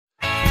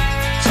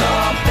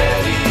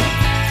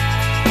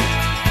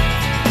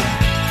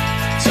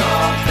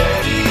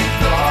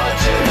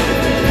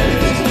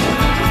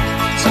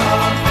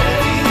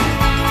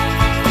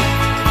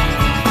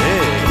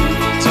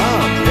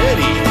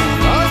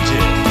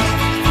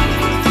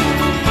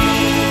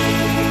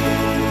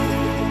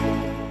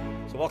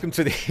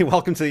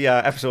welcome to the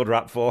episode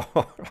wrap for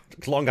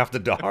Long After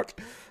Dark,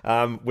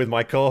 with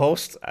my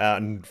co-host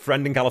and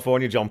friend in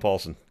California, John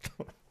Paulson.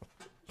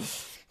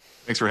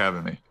 Thanks for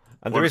having me.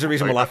 And there is a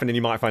reason we're laughing, and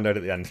you might find out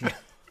at the end.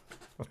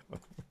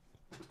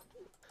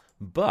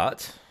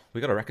 But we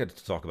got a record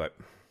to talk about.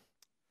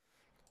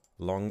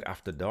 Long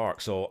After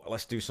Dark. So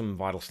let's do some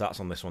vital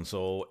stats on this one.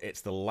 So it's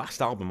the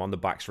last album on the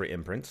Backstreet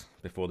imprint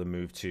before the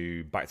move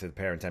back to the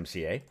parent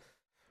MCA.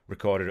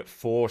 Recorded at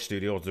 4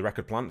 studios: The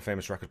Record Plant,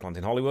 famous record plant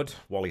in Hollywood,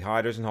 Wally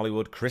Heider's in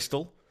Hollywood,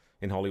 Crystal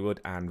in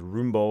Hollywood, and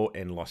Rumbo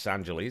in Los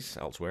Angeles,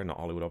 elsewhere, not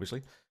Hollywood,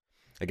 obviously.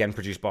 Again,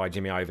 produced by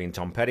Jimmy Iovine and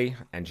Tom Petty,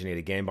 engineered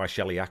again by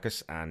Shelley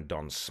Yakus and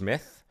Don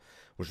Smith.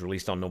 Was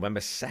released on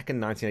November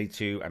 2nd,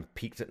 1982, and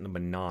peaked at number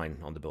 9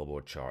 on the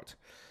Billboard chart.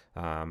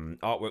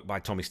 Artwork by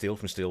Tommy Steele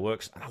from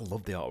Steelworks, and I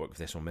love the artwork of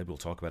this one. Maybe we'll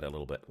talk about it a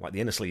little bit. Like,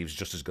 the inner sleeve is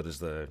just as good as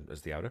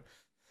the outer.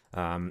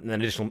 And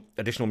then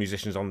additional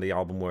musicians on the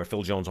album were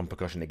Phil Jones on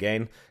percussion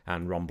again,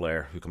 and Ron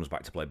Blair, who comes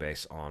back to play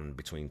bass on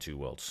Between Two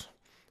Worlds.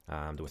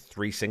 There were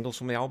 3 singles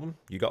from the album: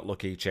 You Got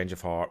Lucky, Change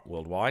of Heart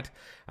worldwide,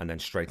 and then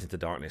Straight Into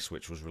Darkness,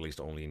 which was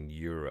released only in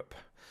Europe.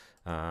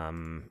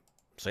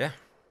 So yeah,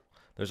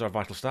 those are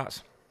vital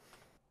stats.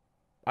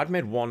 I'd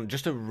made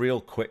just a real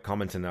quick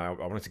comment in there.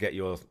 I wanted to get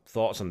your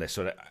thoughts on this.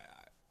 So that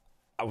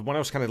when I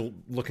was kind of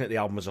looking at the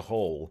album as a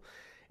whole,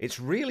 it's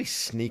really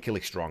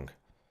sneakily strong.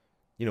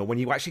 You know, when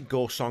you actually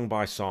go song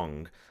by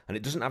song, and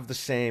it doesn't have the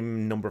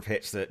same number of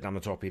hits that Damn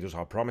the Torpedoes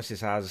or Promises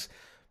has,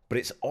 but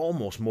it's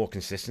almost more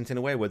consistent in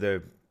a way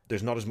where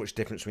there's not as much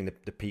difference between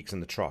the peaks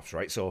and the troughs,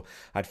 right? So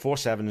I had 4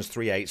 7s,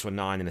 3 8s, a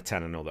 9 and a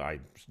 10. I know that I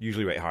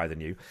usually rate higher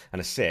than you, and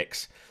a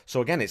 6.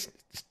 So again,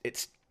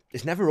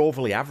 it's never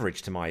overly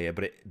average to my ear,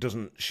 but it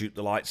doesn't shoot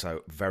the lights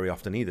out very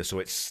often either. So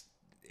it's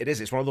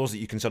one of those that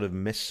you can sort of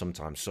miss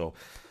sometimes. So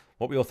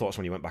what were your thoughts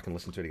when you went back and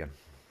listened to it again?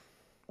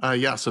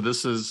 So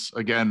this is,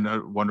 again, a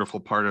wonderful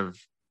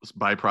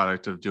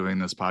byproduct of doing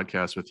this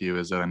podcast with you,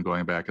 is that I'm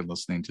going back and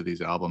listening to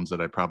these albums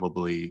that I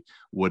probably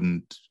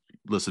wouldn't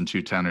listen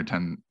to 10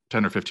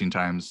 or 15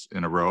 times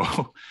in a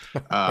row,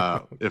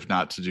 if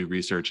not to do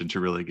research and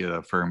to really get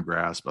a firm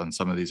grasp on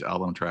some of these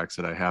album tracks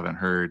that I haven't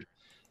heard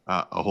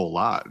a whole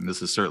lot. And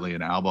this is certainly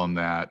an album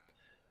that,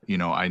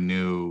 I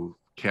knew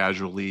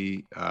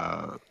casually.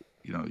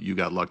 You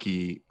Got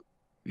Lucky,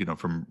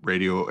 from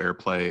radio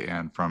airplay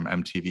and from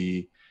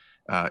MTV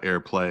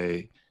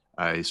airplay.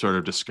 I sort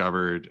of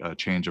discovered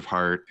Change of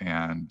Heart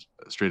and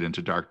Straight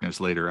Into Darkness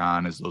later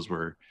on, as those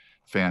were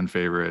fan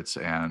favorites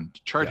and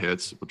chart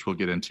hits, which we'll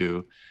get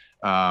into.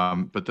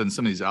 But then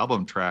some of these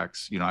album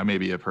tracks, I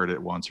maybe have heard it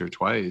once or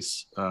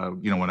twice.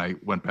 When I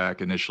went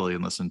back initially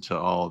and listened to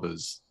all of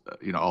his,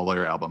 all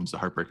their albums, the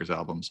Heartbreakers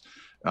albums,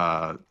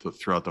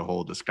 throughout the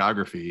whole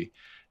discography.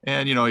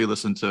 And, you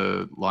listen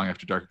to Long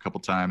After Dark a couple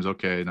times.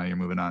 Okay, now you're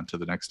moving on to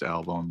the next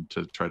album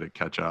to try to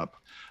catch up.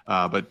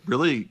 But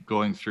really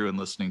going through and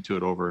listening to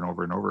it over and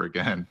over and over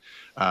again,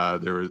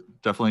 there were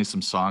definitely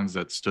some songs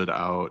that stood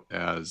out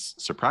as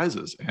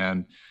surprises.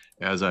 And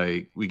as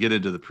we get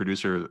into the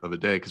producer of the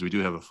day, because we do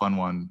have a fun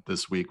one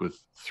this week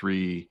with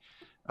 3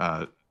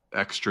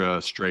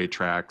 extra stray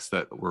tracks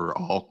that were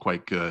all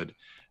quite good,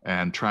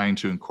 and trying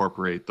to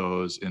incorporate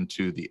those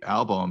into the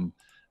album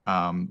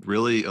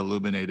really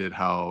illuminated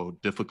how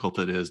difficult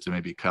it is to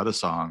maybe cut a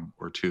song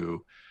or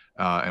two.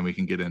 And we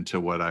can get into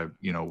where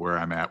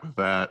I'm at with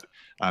that.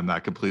 I'm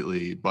not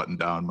completely buttoned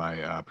down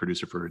my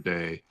producer for a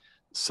day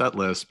set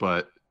list,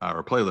 or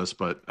playlist,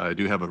 but I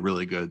do have a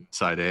really good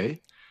side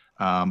A.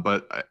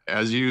 But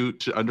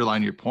to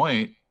underline your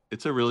point,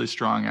 it's a really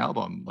strong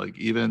album. Like,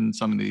 even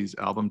some of these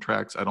album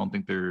tracks, I don't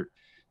think they're,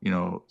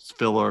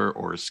 filler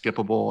or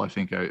skippable. I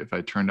think if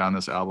I turned on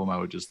this album, I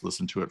would just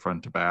listen to it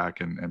front to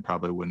back and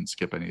probably wouldn't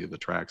skip any of the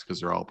tracks,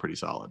 because they're all pretty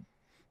solid.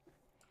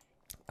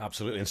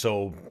 Absolutely. And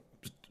so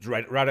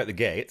right out the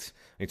gate,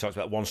 he talks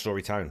about One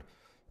Story Town.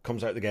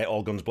 Comes out the gate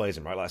all guns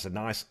blazing, right? Like, it's a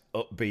nice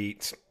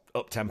upbeat,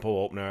 up-tempo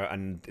opener,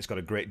 and it's got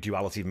a great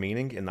duality of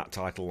meaning in that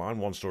title line,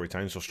 One Story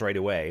Town. So straight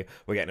away,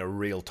 we're getting a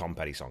real Tom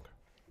Petty song.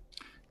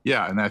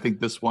 Yeah, and I think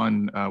this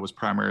one was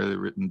primarily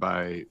written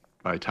by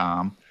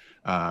Tom.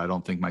 I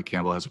don't think Mike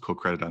Campbell has a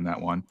co-credit on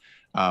that one,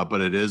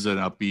 but it is an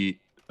upbeat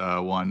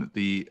one.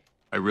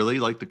 I really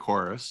like the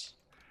chorus,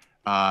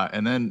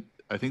 and then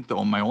I think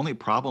my only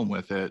problem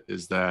with it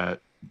is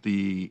that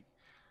the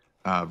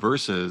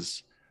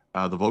verses,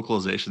 the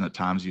vocalization that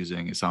Tom's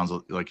using, it sounds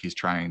like he's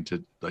trying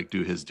to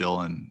do his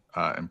Dylan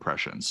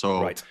impression.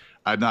 So right.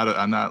 I'm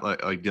not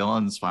like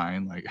Dylan's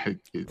fine. Like,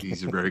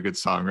 he's a very good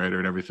songwriter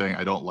and everything.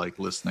 I don't like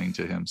listening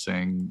to him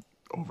sing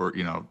over,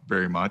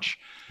 very much.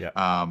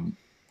 Yeah.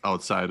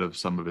 Outside of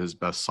some of his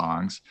best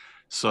songs.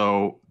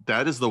 So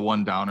that is the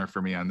one downer for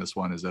me on this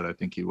one, is that I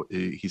think I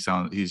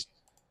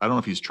don't know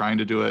if he's trying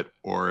to do it,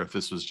 or if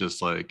this was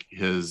just like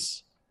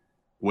his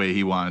way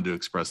he wanted to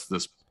express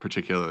this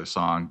particular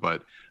song,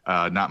 but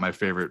not my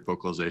favorite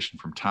vocalization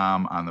from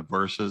Tom on the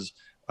verses.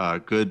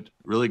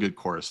 Really good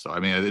chorus though. I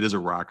mean, it is a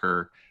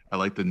rocker. I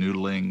like the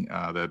noodling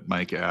that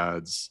Mike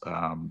adds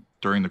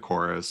during the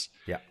chorus.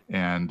 Yeah.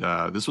 And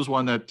this was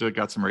one that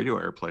got some radio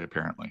airplay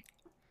apparently.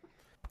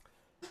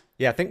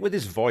 Yeah, I think with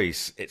his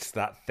voice, it's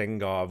that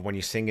thing of when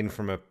you're singing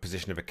from a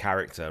position of a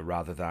character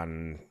rather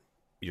than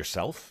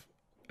yourself,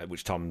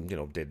 which Tom,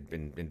 did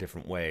in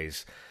different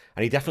ways.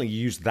 And he definitely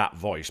used that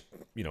voice,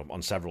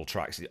 on several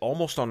tracks.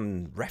 Almost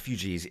on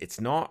Refugees,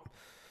 it's not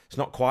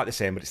quite the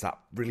same, but it's that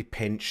really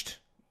pinched,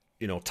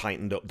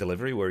 tightened up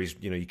delivery where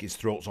his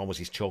throat's almost,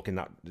 he's choking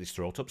his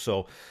throat up.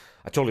 So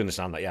I totally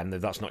understand that. Yeah, and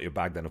if that's not your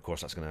bag, then of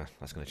course that's gonna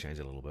change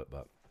a little bit,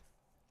 but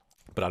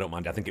I don't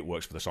mind. I think it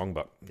works for the song,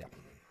 but yeah.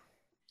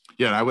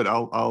 Yeah, and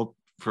I'll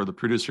for the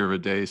producer of a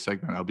day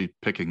segment, I'll be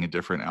picking a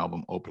different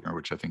album opener,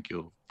 which I think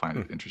you'll find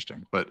it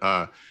interesting.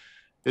 But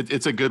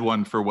it's a good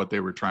one for what they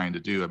were trying to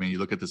do. I mean, you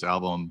look at this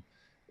album,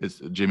 it's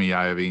Jimmy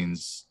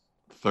Iovine's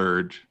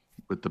third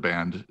with the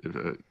band.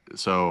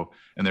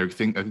 And I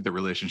think the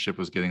relationship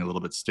was getting a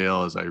little bit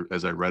stale as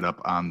I read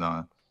up on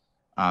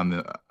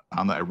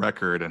that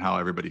record and how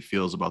everybody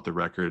feels about the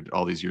record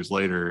all these years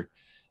later.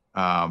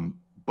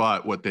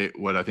 But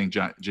what I think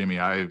Jimmy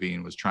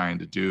Iovine was trying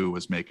to do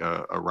was make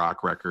a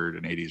rock record,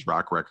 an 80s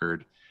rock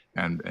record,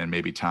 and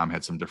maybe Tom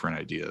had some different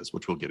ideas,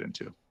 which we'll get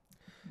into.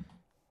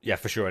 Yeah,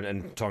 for sure.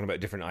 And talking about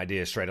different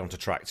ideas, straight onto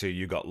track 2,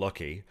 You Got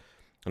Lucky.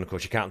 And of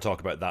course, you can't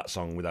talk about that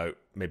song without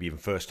maybe even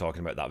first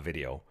talking about that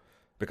video,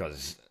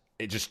 because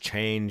it just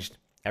changed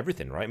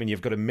everything, right? I mean,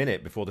 you've got a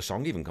minute before the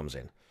song even comes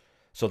in.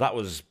 So that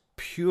was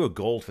pure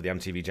gold for the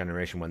MTV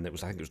generation when I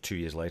think it was 2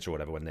 years later or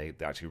whatever, when they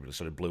actually really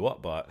sort of blew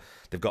up. But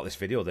they've got this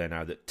video there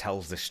now that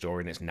tells this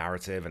story and its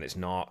narrative, and it's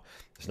not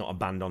a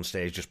band on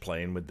stage just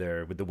playing with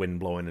the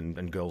wind blowing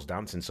and girls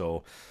dancing.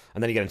 So,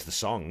 and then you get into the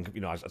song,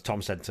 as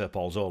Tom said to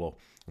Paul Zolo,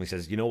 and he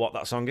says, you know what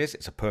that song is?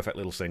 It's a perfect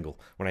little single.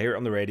 When I hear it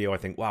on the radio, I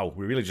think, wow,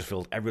 we really just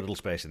filled every little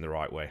space in the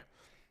right way.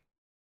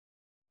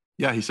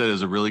 Yeah, he said it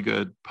was a really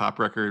good pop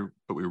record,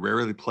 but we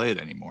rarely play it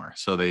anymore.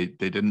 So they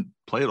didn't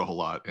play it a whole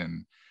lot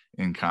in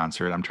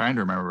concert. I'm trying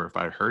to remember if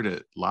I heard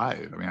it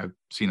live. I mean, I've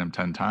seen him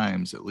 10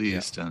 times at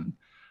least, yeah. And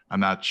I'm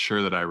not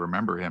sure that I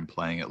remember him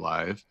playing it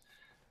live.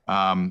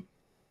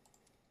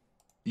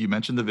 You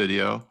mentioned the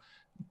video,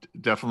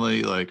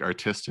 definitely like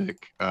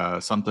artistic,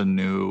 something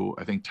new.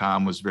 I think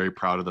Tom was very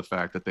proud of the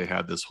fact that they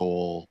had this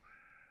whole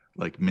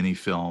like mini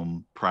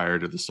film prior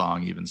to the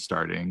song even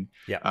starting.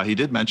 Yeah. He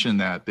did mention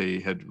that they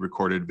had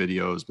recorded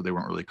videos, but they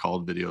weren't really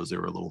called videos. They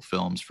were little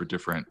films for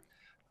different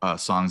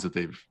songs that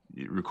they've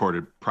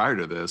recorded prior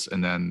to this,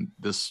 and then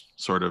this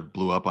sort of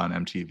blew up on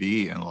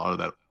MTV, and a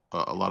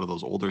lot of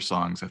those older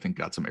songs I think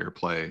got some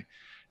airplay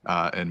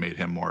and made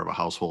him more of a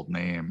household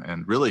name.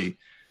 And really,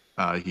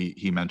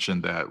 he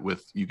mentioned that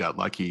with You Got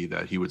Lucky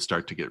that he would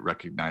start to get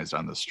recognized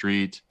on the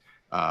street.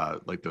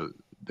 Like the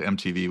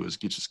MTV was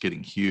just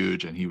getting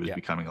huge, and he was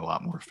becoming a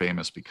lot more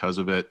famous because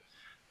of it.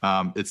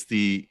 It's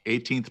the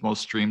 18th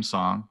most streamed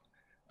song,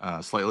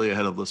 slightly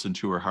ahead of Listen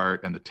to Her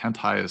Heart, and the 10th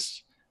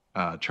highest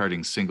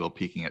charting single,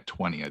 peaking at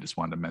 20. I just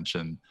wanted to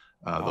mention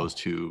those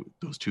two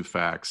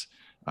facts.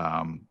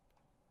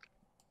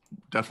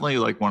 Definitely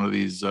like one of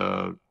these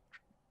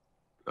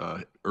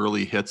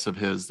early hits of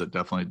his that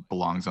definitely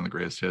belongs on the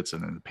greatest hits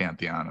and in the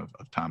pantheon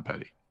of Tom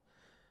Petty.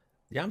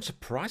 Yeah, I'm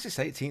surprised it's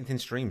 18th in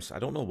streams. I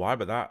don't know why,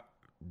 but that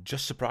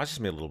just surprises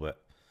me a little bit,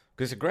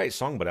 because it's a great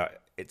song,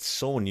 but it's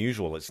so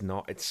unusual. It's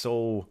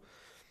so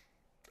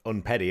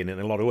unpetty, and in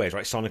a lot of ways,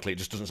 right? Sonically, it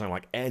just doesn't sound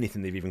like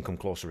anything they've even come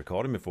close to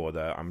recording before.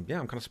 I'm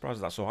kind of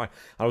surprised that's so high.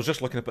 I was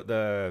just looking up at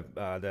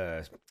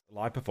the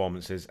live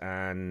performances,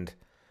 and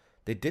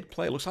they did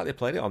play. It looks like they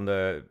played it on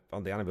the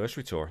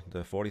anniversary tour, the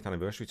 40th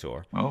anniversary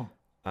tour. Oh,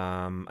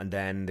 and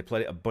then they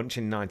played it a bunch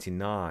in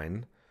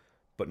 '99,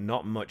 but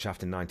not much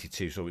after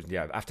 '92. So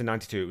after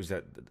 '92, it was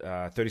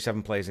at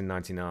 37 plays in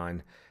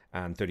 '99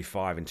 and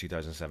 35 in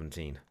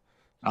 2017.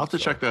 I'll have to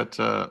check that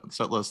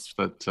set list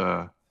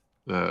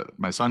that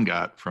my son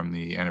got from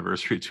the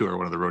anniversary tour.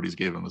 One of the roadies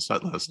gave him the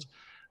set list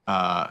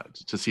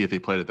to see if they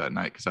played it that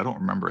night, because I don't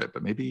remember it,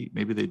 but maybe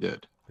they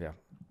did. Yeah.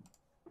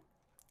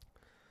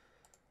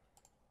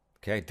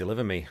 Okay,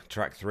 Deliver Me,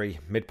 track 3,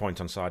 midpoint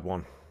on side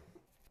 1.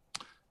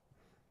 I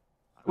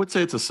would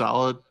say it's a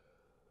solid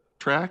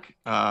track.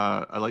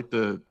 I like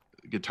the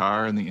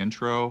guitar in the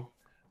intro.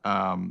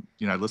 I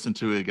listened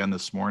to it again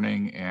this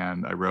morning,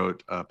 and I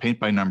wrote Paint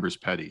by Numbers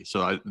Petty.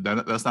 So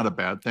that's not a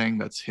bad thing.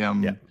 That's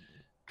him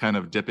kind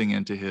of dipping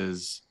into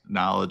his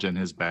knowledge and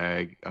his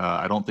bag.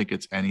 I don't think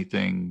it's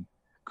anything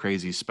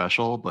crazy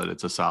special, but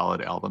it's a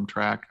solid album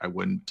track. I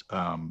wouldn't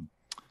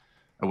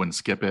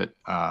skip it.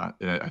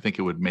 I think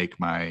it would make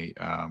my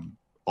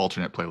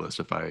alternate playlist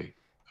if I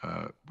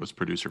was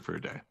producer for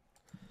a day.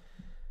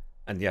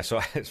 And yeah, so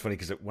it's funny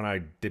because when I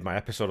did my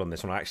episode on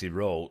this, when I actually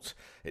wrote,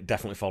 it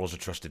definitely follows a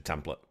trusted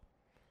template.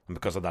 And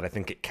because of that, I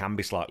think it can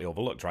be slightly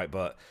overlooked, right?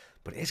 But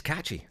it is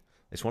catchy.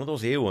 It's one of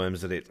those earworms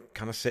that it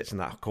kind of sits,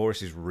 and that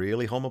chorus is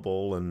really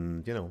hummable,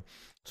 and,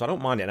 so I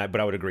don't mind it. But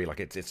I would agree,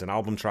 like it's an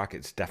album track.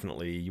 It's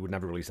definitely, you would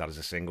never release that as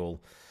a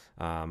single.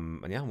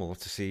 And yeah, we'll have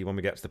to see when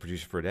we get to the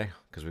producer for a day,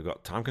 because we've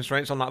got time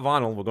constraints on that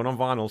vinyl. We're going on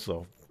vinyl,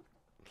 so...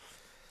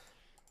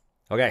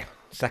 Okay,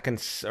 second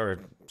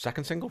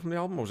single from the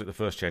album, or was it the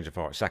first Change of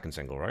Heart? Second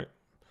single, right?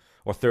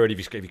 Or third if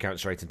you count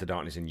Straight Into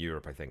Darkness in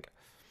Europe, I think.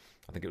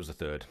 I think it was the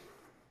third.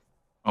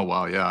 Oh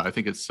wow, yeah. I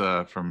think it's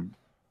from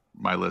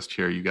my list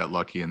here. You Got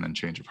Lucky, and then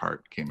Change of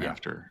Heart came Yeah.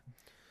 after.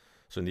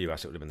 So in the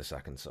US, it would have been the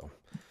second. So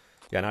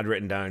yeah, and I'd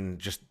written down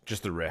just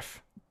the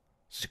riff.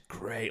 It's a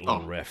great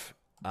little Oh, riff.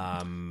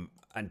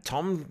 And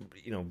Tom,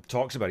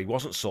 talks about he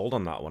wasn't sold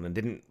on that one and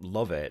didn't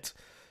love it,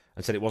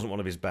 and said it wasn't one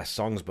of his best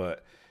songs.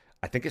 But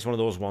I think it's one of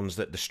those ones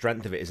that the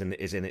strength of it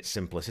is in its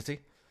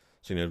simplicity.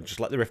 So just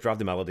let the riff drive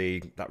the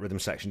melody. That rhythm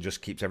section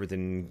just keeps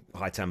everything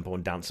high tempo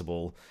and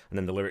danceable, and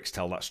then the lyrics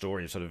tell that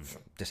story of sort of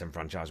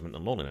disenfranchisement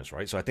and loneliness,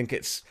 right? So I think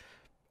it's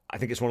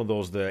one of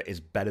those that is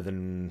better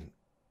than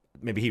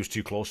maybe he was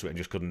too close to it and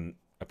just couldn't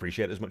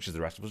appreciate it as much as the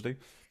rest of us do.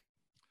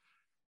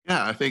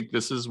 yeah. I think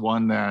this is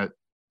one that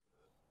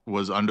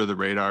was under the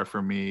radar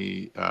for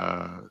me.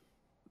 I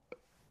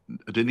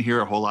didn't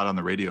hear a whole lot on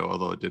the radio,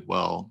 although it did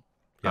well.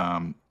 Yeah,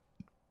 Um,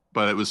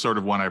 but it was sort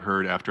of one I've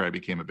heard after I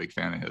became a big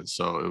fan of his.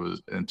 So it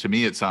was, and to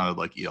me, it sounded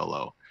like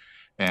ELO.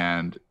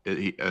 And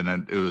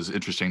then it was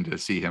interesting to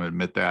see him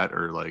admit that,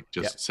 or like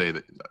yeah, just say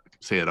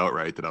it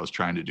outright, that I was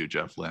trying to do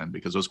Jeff Lynne,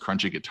 because those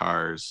crunchy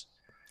guitars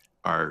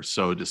are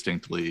so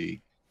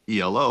distinctly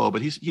ELO,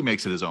 but he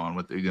makes it his own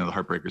with, the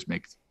Heartbreakers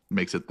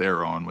makes it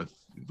their own with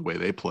the way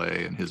they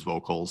play and his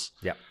vocals.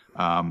 yeah,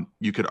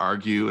 You could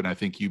argue, and I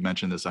think you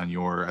mentioned this I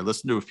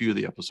listened to a few of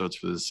the episodes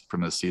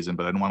from this season,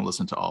 but I didn't want to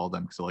listen to all of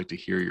them because I like to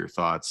hear your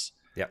thoughts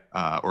yeah,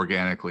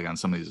 organically on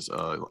some of these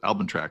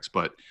album tracks.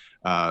 But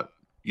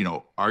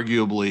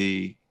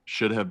arguably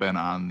should have been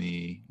on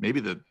maybe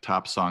the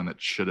top song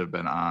that should have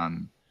been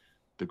on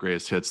the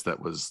greatest hits that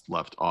was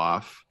left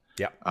off.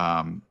 yeah.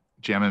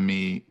 Jam and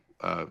Me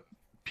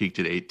peaked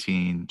at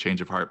 18.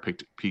 Change of Heart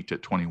peaked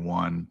at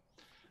 21.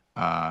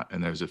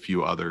 And there's a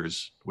few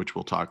others which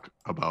we'll talk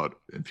about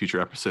in future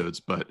episodes,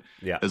 but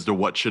Yeah. as to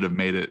what should have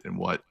made it and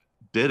what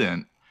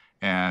didn't.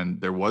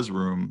 And there was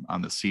room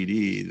on the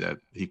CD that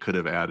he could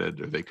have added,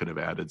 or they could have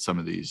added some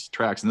of these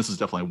tracks. And this is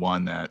definitely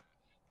one that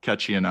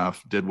catchy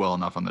enough, did well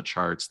enough on the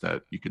charts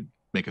that you could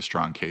make a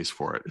strong case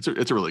for it.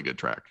 It's a really good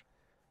track.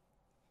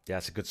 Yeah,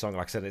 it's a good song.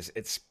 Like I said,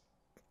 it's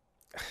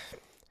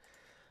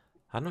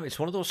I don't know. It's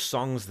one of those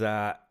songs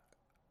that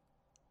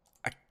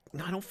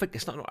no, I don't think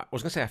it's not. I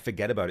was gonna say I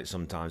forget about it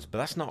sometimes, but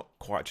that's not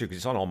quite true because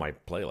it's on all my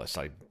playlists.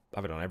 I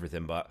have it on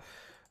everything. But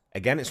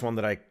again, it's one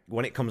that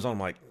when it comes on, I'm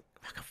like,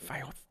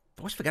 I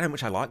always forget how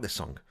much I like this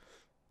song,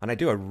 and I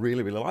do. I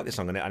really, really like this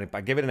song, and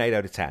I give it an 8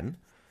 out of 10.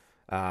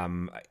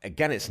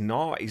 Again, he's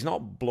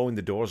not blowing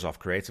the doors off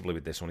creatively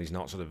with this one. He's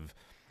not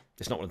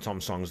it's not one of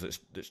Tom's songs that's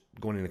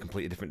going in a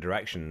completely different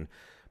direction,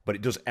 but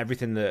it does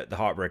everything that the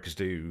Heartbreakers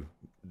do.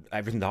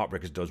 Everything the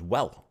Heartbreakers does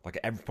well. Like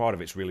every part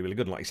of it's really, really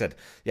good. And like you said,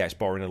 yeah, it's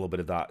borrowing a little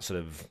bit of that sort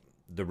of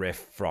the riff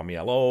from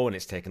Yellow, and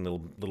it's taking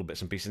little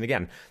bits and pieces. And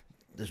again,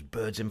 there's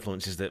Byrds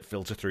influences that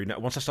filter through. Now,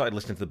 once I started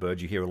listening to the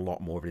Byrds, you hear a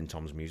lot more of it in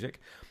Tom's music,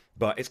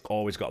 but it's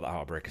always got that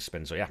Heartbreaker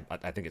spin. So yeah,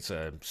 I think it's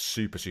a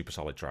super, super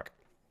solid track.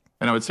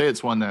 And I would say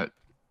it's one that,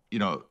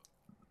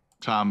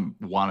 Tom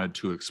wanted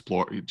to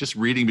explore. Just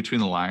reading between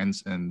the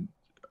lines and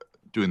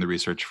doing the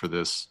research for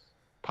this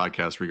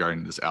podcast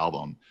regarding this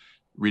album,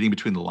 reading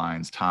between the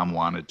lines, Tom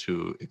wanted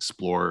to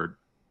explore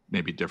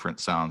maybe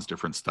different sounds,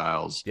 different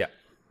styles, Yeah,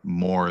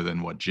 more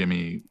than what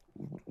Jimmy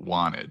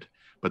wanted.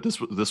 But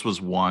this was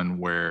one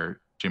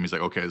where Jimmy's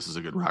like, okay, this is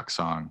a good rock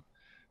song,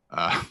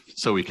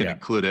 so we can Yeah.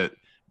 include it.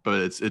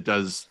 But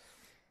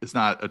it's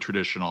not a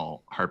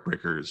traditional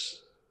Heartbreakers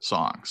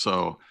song.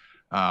 So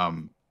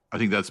I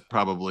think that's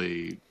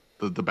probably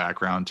the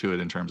background to it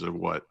in terms of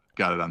what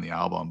got it on the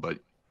album. But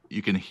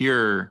you can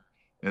hear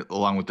it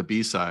along with the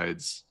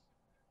B-sides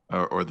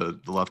or the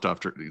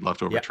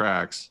leftover Yeah.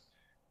 tracks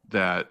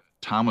that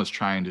Tom was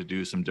trying to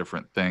do some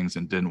different things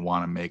and didn't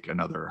want to make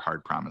another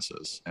Hard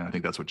Promises. And I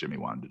think that's what Jimmy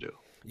wanted to do.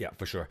 Yeah,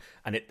 for sure.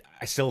 And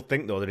I still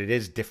think though that it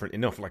is different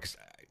enough. Like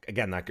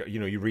again, like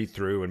you read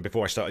through, and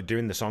before I started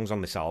doing the songs on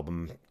this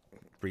album,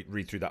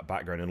 read through that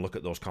background and look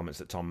at those comments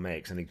that Tom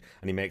makes, and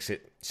he makes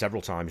it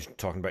several times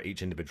talking about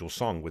each individual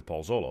song with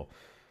Paul Zolo.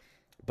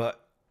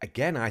 But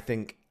again, I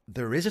think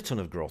there is a ton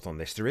of growth on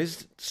this. There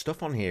is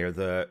stuff on here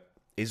that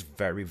is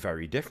very,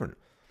 very different.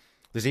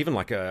 There's even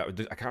like I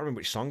can't remember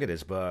which song it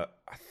is, but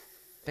I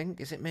think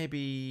is it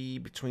maybe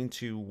Between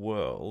Two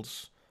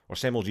Worlds or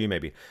Same Old You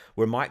maybe,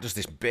 where Mike does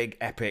this big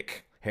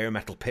epic hair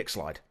metal pick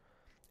slide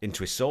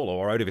into his solo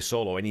or out of his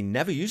solo, and he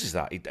never uses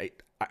that.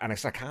 And I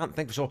can't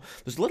think. So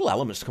there's little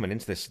elements coming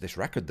into this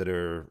record that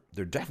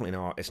they're definitely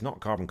not. It's not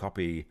carbon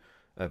copy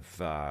of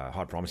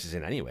Hard Promises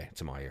in any way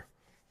to my ear.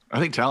 I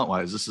think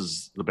talent-wise, this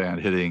is the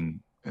band hitting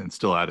and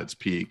still at its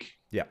peak.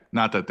 Yeah,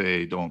 Not that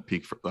they don't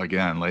peak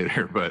again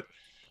later, but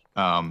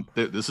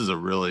this is a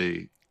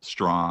really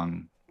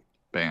strong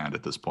band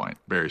at this point.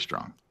 Very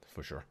strong.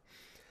 for sure.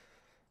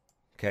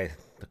 Okay,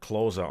 the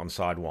closer on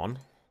side one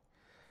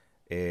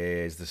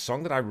is the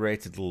song that I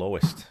rated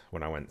lowest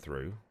when I went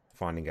through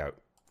Finding Out.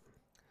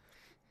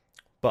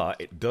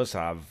 But it does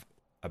have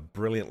a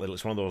brilliant little,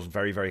 it's one of those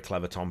very, very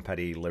clever Tom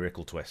Petty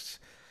lyrical twists.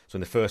 So in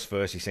the first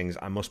verse, he sings,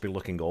 I must be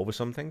looking over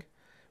something,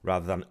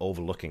 rather than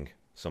overlooking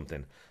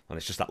something, and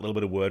it's just that little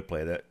bit of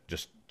wordplay that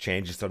just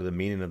changes sort of the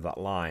meaning of that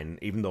line,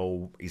 even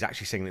though he's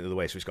actually singing it the other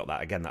way. So it's got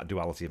that, again, that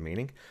duality of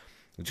meaning.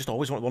 I just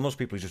always one of those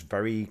people who's just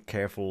very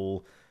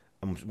careful,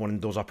 and when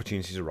those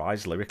opportunities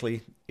arise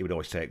lyrically, he would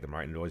always take them,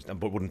 right, and always,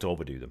 but wouldn't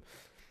overdo them.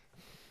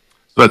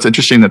 So that's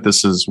interesting that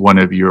this is one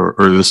of your,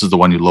 or this is the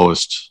one you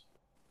lowest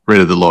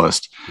rated the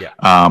lowest. Yeah.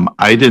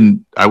 I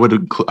didn't. I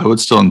would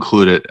still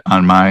include it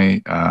on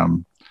my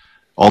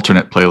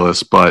alternate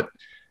playlist, but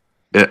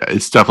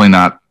it's definitely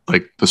not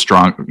like the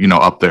strong,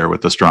 up there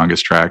with the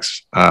strongest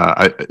tracks.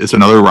 It's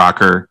another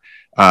rocker.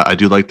 I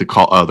do like the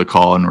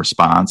call and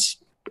response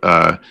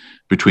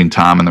between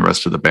Tom and the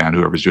rest of the band,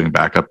 whoever's doing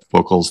backup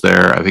vocals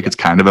there. I think it's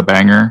kind of a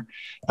banger.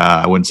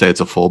 I wouldn't say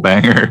it's a full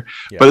banger,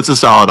 but it's a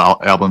solid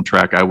album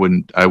track. I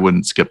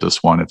wouldn't skip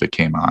this one if it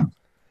came on.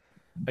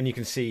 And you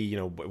can see,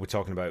 we're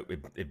talking about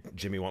if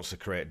Jimmy wants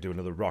to do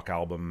another rock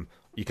album,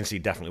 you can see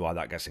definitely why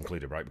that gets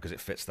included, right? Because it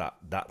fits that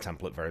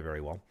template very,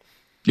 very well.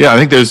 Yeah, I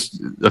think there's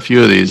a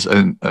few of these,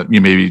 and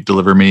you maybe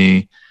Deliver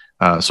Me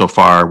so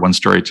far, One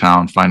Story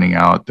Town, Finding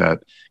Out,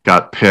 that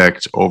got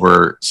picked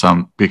over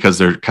some because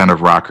they're kind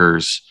of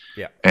rockers.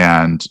 Yeah.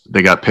 And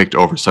they got picked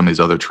over some of these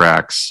other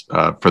tracks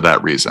for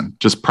that reason,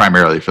 just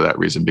primarily for that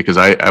reason, because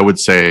I would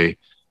say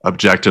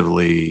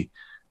objectively,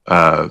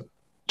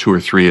 2 or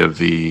 3 of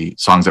the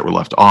songs that were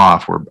left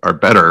off are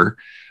better.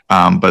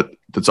 But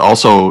it's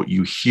also,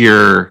 you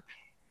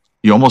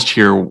almost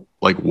hear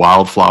like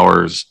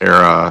Wildflowers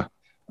era,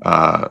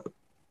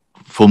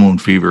 Full Moon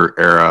Fever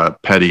era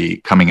Petty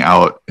coming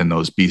out in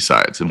those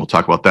B-sides. And we'll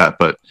talk about that.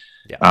 But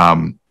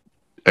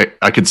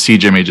I could see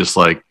Jimmy just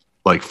like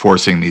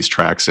forcing these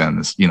tracks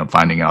in,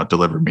 Finding Out,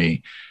 Deliver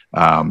Me,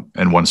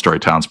 and One Story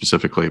Town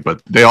specifically,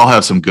 but they all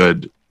have some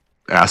good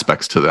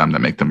aspects to them that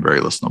make them very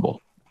listenable.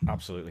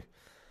 Absolutely.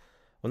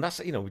 Well,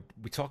 that's,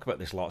 we talk about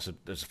this lots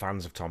as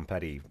fans of Tom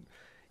Petty.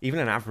 Even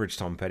an average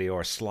Tom Petty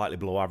or a slightly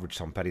below average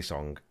Tom Petty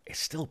song is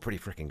still pretty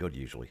freaking good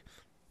usually.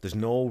 There's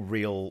no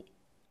real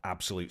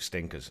absolute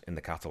stinkers in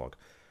the catalogue,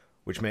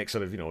 which makes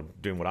sort of,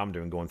 doing what I'm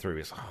doing, going through,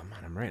 is, oh man,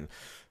 I'm rating.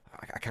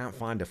 I can't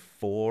find a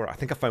 4. I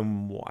think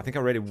I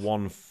rated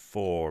 1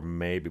 4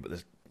 maybe,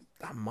 but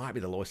that might be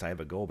the lowest I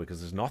ever go,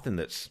 because there's nothing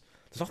that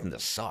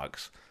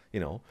sucks.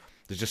 There's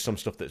just some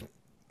stuff that's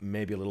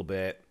maybe a little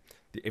bit,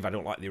 if I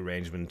don't like the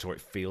arrangement or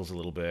it feels a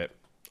little bit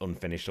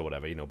unfinished or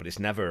whatever, but it's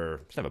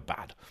never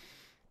bad.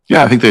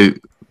 Yeah, I think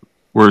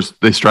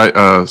they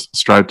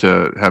strive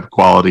to have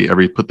quality.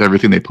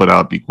 Everything they put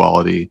out be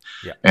quality.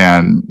 Yeah.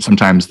 And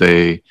sometimes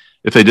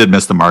if they did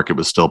miss the mark, it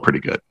was still pretty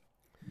good.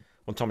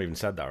 Well, Tom even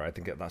said that, right? I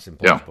think that's in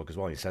Paul's book as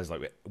well. He says,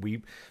 like,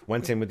 we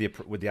went in with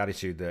the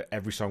attitude that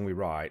every song we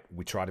write,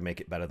 we try to make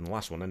it better than the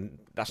last one, and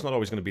that's not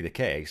always going to be the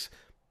case.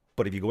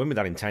 But if you go in with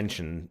that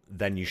intention,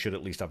 then you should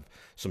at least have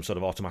some sort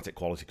of automatic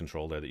quality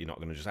control there, that you're not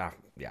going to just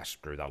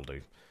screw, that'll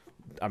do.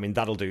 I mean,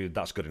 that'll do.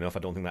 That's good enough. I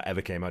don't think that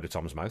ever came out of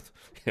Tom's mouth.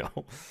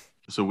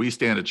 So We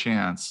Stand a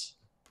Chance,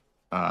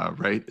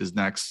 right, is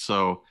next.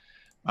 So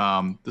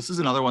this is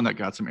another one that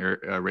got some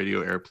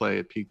radio airplay.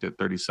 It peaked at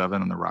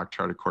 37 on the rock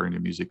chart according to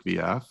Music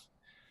VF.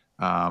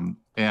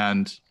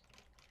 And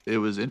it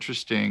was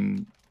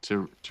interesting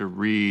to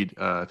read,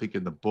 I think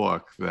in the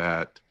book,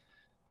 that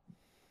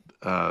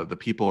the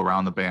people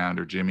around the band,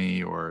 or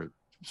Jimmy or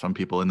some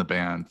people in the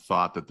band,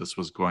 thought that this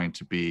was going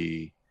to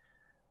be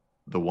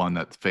the one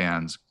that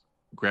fans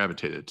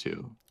gravitated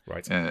to.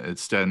 Right. And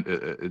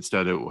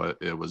instead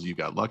it was You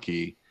Got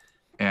Lucky.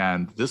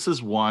 And this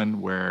is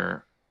one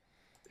where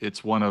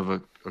it's one of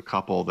a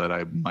couple that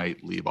I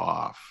might leave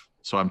off.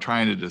 So I'm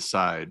trying to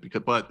decide,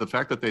 but the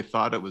fact that they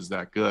thought it was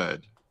that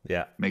good,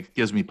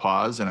 gives me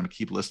pause, and I'm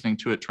keep listening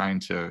to it, trying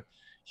to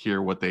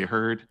hear what they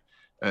heard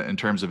in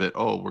terms of it.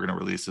 Oh, we're going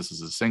to release this as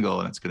a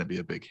single and it's going to be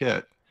a big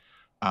hit.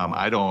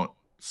 I don't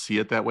see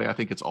it that way. I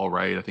think it's all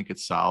right. I think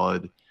it's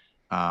solid.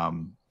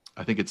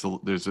 I think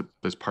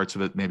there's parts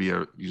of it, maybe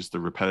just the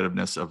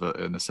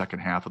repetitiveness in the second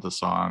half of the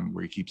song,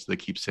 where they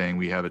keep saying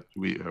we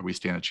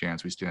stand a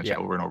chance,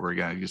 over and over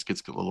again. It just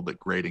gets a little bit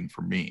grating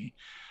for me.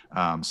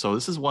 So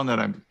this is one that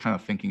I'm kind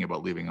of thinking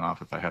about leaving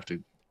off if I have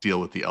to deal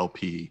with the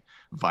LP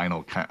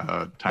vinyl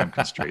time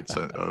constraints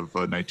of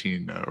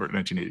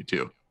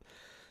 1982.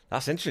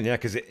 That's interesting, yeah,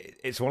 because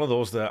it's one of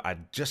those that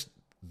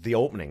the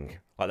opening,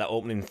 like that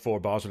opening 4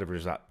 bars, whatever,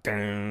 is that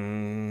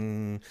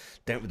down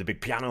with the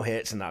big piano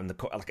hits and that, and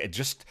like, it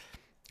just,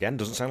 again,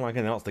 doesn't sound like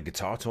anything else. The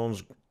guitar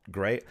tone's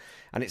great,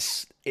 and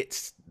it's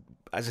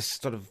as a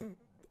sort of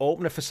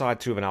opener for side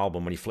 2 of an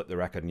album. When you flip the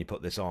record and you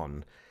put this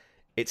on,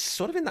 it's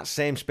sort of in that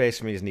same space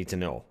for me as Need to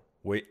Know,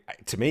 where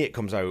to me it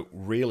comes out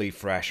really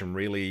fresh and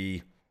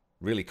really,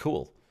 really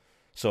cool.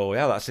 So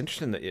yeah, that's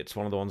interesting that it's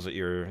one of the ones that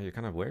you're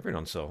kind of wavering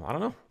on. So I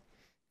don't know,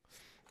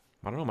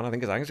 man. I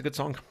think it's a good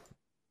song.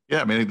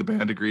 Yeah, I mean, I think the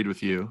band agreed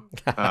with you.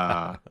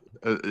 I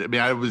mean,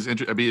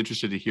 I'd be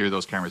interested to hear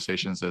those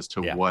conversations as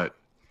to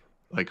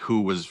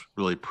who was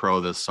really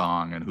pro this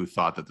song and who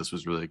thought that this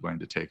was really going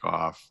to take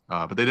off.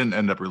 But they didn't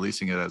end up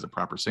releasing it as a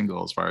proper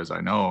single, as far as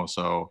I know.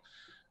 So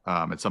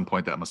at some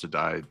point that must have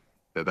died.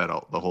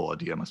 The whole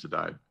idea must have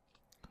died.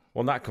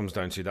 Well, that comes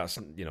down to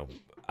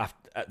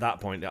at that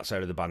point, that's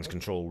out of the band's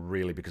control,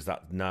 really, because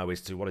that now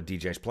is to what a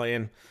DJ's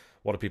playing,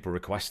 what are people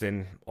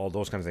requesting, all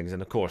those kinds of things.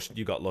 And of course,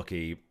 you got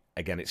lucky.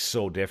 Again, it's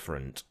so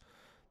different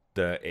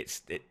that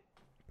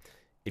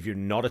if you're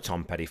not a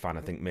Tom Petty fan,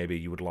 I think maybe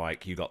you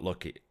got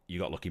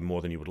lucky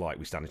more than you would like.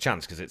 We stand a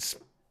chance because it's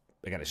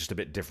just a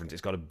bit different.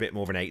 It's got a bit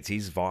more of an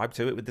 80s vibe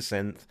to it with the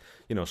synth,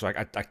 so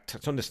I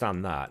to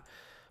understand that.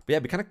 But yeah,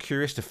 I'd be kind of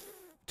curious to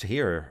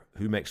hear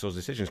who makes those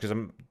decisions, because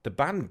the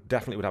band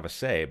definitely would have a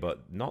say,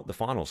 but not the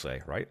final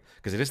say, right?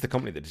 Because it is the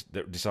company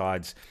that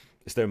decides.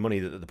 It's their money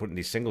that they're putting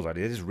these singles out.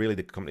 It is really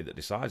the company that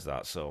decides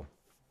that. So,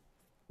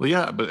 well,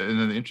 yeah, but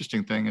and the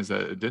interesting thing is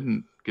that it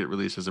didn't get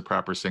released as a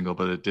proper single,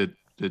 but it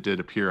did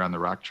appear on the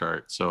rock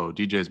chart. So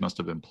DJs must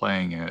have been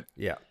playing it,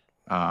 yeah,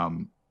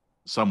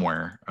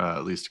 somewhere,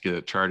 at least to get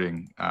it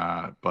charting.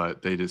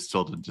 But they just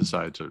still did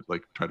decide to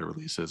try to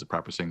release it as a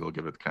proper single,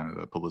 give it kind of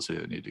the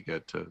publicity it needed to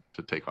get to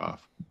take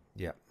off.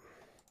 Yeah.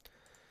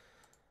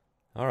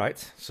 All right.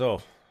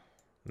 So,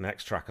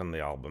 next track on the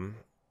album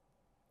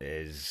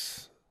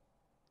is,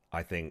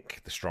 I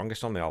think, the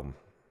strongest on the album,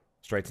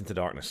 Straight into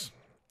Darkness.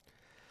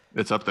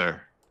 It's up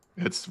there.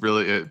 It's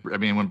really, I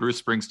mean, when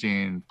Bruce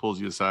Springsteen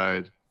pulls you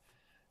aside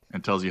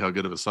and tells you how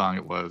good of a song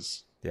it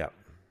was, yeah,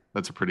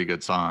 that's a pretty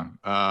good song.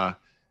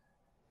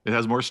 It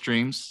has more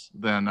streams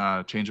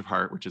than Change of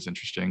Heart, which is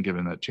interesting,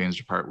 given that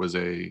Change of Heart was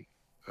a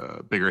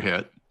bigger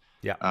hit.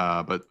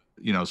 Yeah. But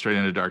Straight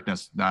into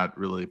Darkness, not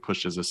really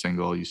pushed as a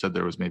single. You said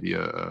there was maybe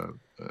a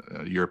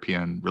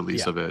European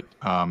release of it.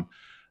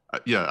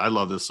 Yeah, I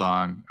love this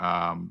song.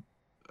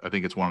 I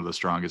think it's one of the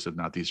strongest, if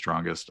not the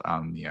strongest,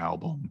 on the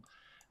album.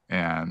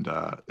 And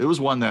it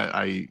was one that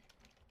I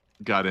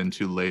got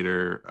into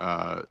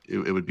later.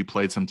 It would be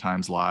played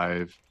sometimes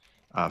live,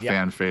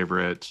 fan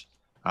favorite.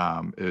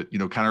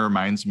 It kind of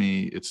reminds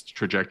me, its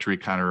trajectory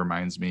kind of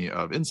reminds me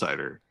of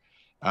Insider,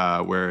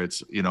 where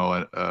it's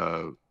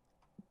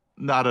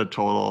not a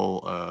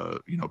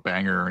total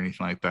banger or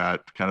anything like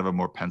that, kind of a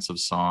more pensive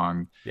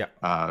song. Yeah.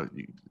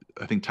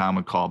 I think Tom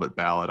would call it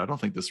ballad. I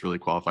don't think this really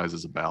qualifies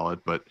as a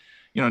ballad, but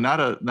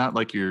not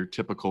like your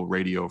typical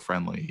radio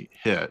friendly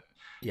hit.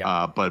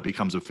 Yeah. But it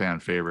becomes a fan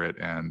favorite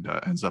and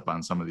ends up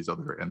on some of these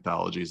other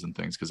anthologies and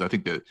things, because I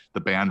think that the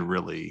band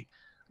really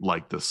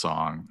liked this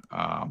song,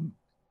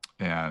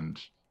 and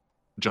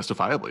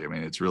justifiably. I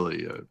mean, it's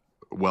really a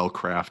well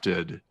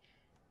crafted,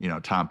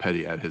 Tom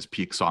Petty at his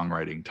peak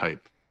songwriting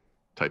type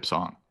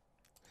song.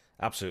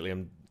 Absolutely.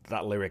 And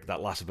that lyric,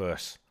 that last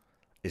verse,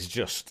 is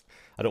just,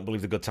 I don't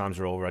believe the good times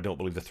are over. I don't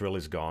believe the thrill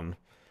is gone.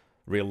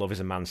 Real love is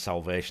a man's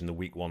salvation. The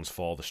weak ones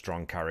fall, the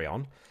strong carry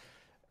on.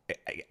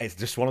 It's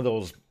just one of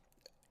those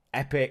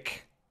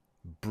epic,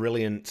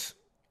 brilliant,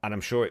 and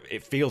I'm sure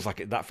it feels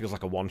like that feels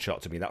like a one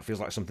shot to me. That feels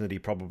like something that he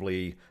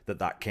probably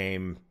that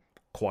came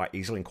quite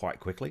easily and quite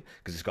quickly,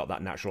 because it's got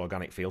that natural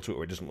organic feel to it,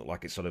 where it doesn't look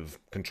like it's sort of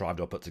contrived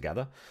or put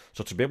together.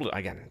 So to be able to,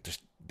 again,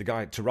 just the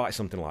guy to write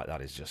something like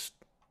that is just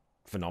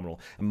phenomenal.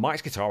 And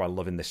Mike's guitar, I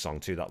love in this song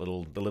too. The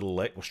little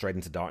lick, Straight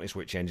into Darkness,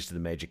 where it changes to the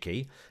major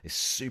key, is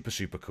super,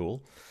 super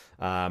cool.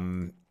 I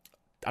don't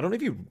know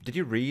if did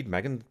you read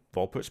Megan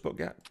Volpert's book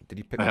yet? Did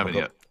you pick I that haven't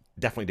book yet. up?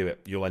 Definitely do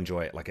it. You'll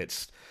enjoy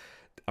it.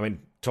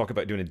 Talk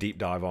about doing a deep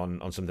dive on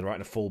something.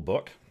 Writing a full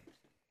book,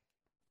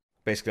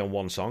 basically on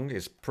one song,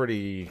 is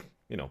pretty,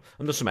 and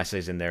there's some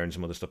essays in there and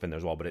some other stuff in there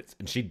as well. But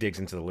and she digs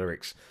into the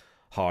lyrics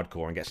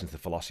hardcore and gets into the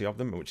philosophy of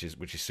them, which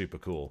is super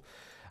cool.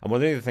 And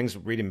one of the things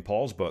reading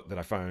Paul's book that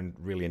I found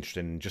really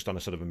interesting, just on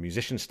a sort of a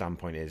musician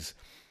standpoint, is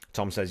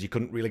Tom says you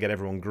couldn't really get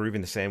everyone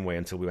grooving the same way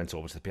until we went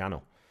over to the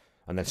piano.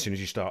 And then as soon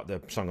as you start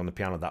the song on the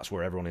piano, that's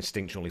where everyone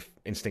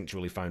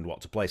instinctually found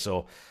what to play.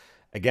 So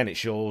again, it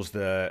shows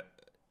that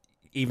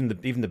even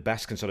the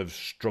best can sort of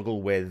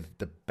struggle with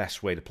the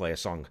best way to play a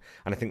song.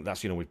 And I think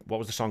that's, what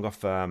was the song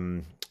off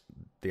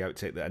the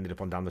outtake that ended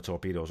up on Down the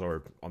Torpedoes,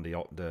 or on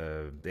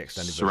the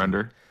extended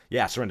Surrender version?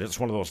 Yeah, Surrender. It's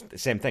one of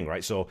those, same thing,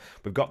 right? So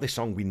we've got this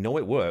song, we know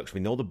it works, we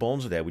know the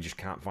bones are there, we just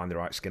can't find the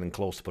right skin and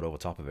clothes to put over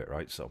top of it,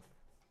 right? So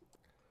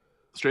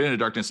Straight into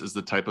Darkness is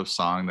the type of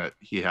song that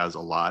he has a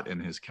lot in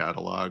his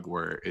catalog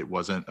where it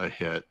wasn't a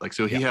hit.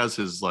 He has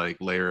his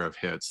layer of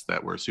hits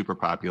that were super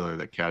popular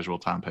that casual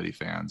Tom Petty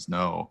fans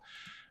know,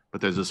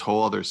 but there's this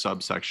whole other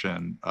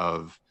subsection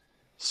of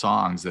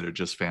songs that are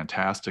just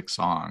fantastic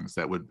songs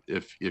that would,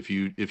 if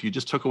you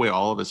just took away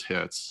all of his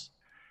hits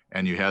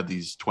and you had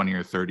these 20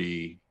 or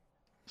 30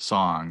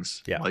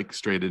 songs, like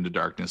Straight into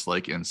Darkness,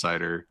 like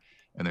Insider,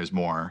 and there's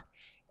more,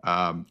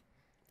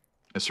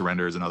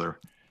 Surrender is another.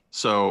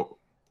 So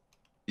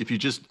if you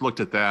just looked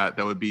at that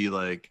would be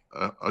like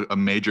a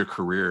major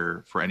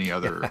career for any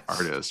other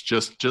artist.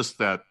 Just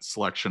that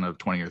selection of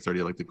 20 or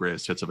 30, like the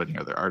greatest hits of any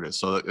other artist.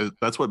 So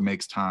that's what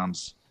makes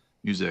Tom's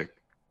music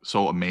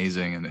so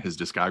amazing, and his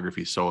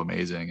discography so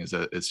amazing, is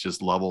that it's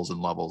just levels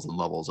and levels and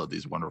levels of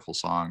these wonderful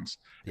songs.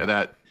 And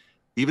that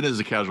even as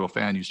a casual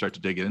fan, you start to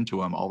dig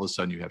into them, all of a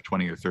sudden you have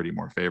 20 or 30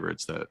 more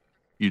favorites that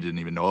you didn't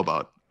even know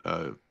about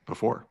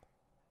before.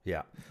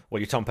 Yeah.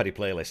 Well, your Tom Petty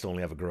playlist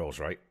only ever grows,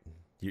 right?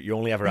 You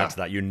only ever add to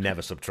that. You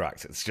never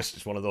subtract.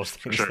 It's one of those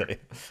things. Sure.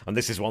 And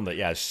this is one that,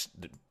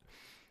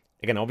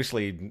 again,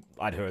 obviously,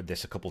 I'd heard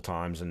this a couple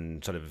times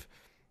and sort of,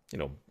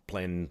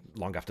 playing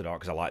Long After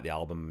Dark because I like the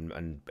album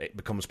and it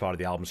becomes part of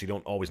the album. So you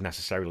don't always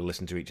necessarily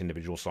listen to each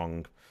individual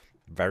song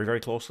very, very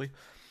closely.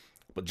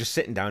 But just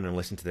sitting down and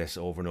listening to this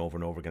over and over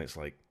and over again, it's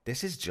like,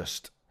 this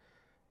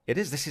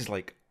is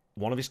like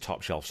one of his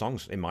top shelf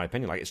songs, in my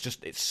opinion. Like,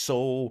 it's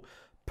so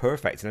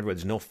perfect in every way.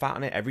 There's no fat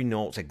on it. Every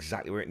note's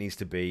exactly where it needs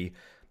to be.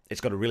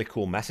 It's got a really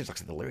cool message. Like I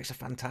said, the lyrics are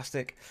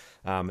fantastic.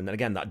 And then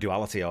again, that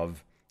duality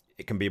of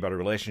it can be about a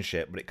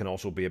relationship, but it can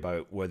also be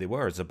about where they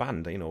were as a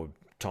band.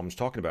 Tom's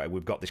talking about it.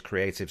 We've got this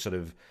creative sort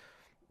of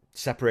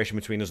separation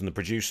between us and the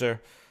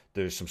producer.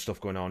 There's some stuff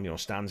going on.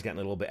 Stan's getting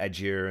a little bit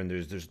edgier, and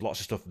there's lots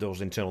of stuff.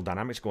 Those internal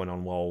dynamics going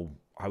on. Well,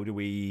 how do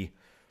we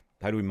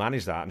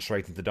manage that? And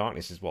Straight into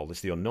Darkness is, well, it's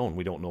the unknown.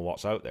 We don't know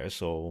what's out there.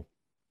 So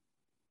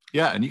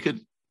yeah, and you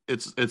could.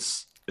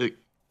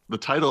 The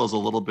title is a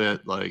little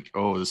bit like,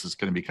 oh, this is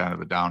going to be kind of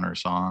a downer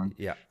song.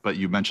 Yeah. But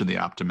you mentioned the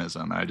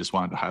optimism, and I just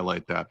wanted to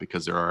highlight that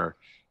because there are,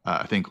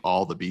 I think,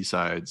 all the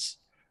B-sides,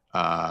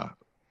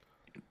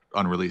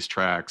 unreleased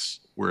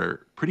tracks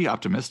were pretty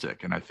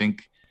optimistic, and I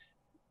think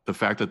the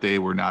fact that they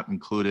were not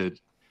included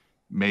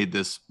made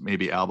this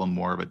maybe album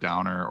more of a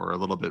downer or a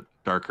little bit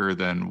darker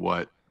than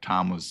what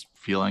Tom was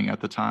feeling at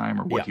the time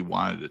or what he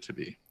wanted it to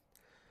be.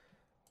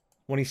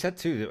 When he said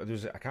too,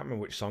 I can't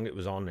remember which song it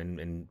was on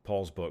in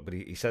Paul's book, but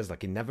he says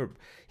like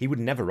he would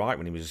never write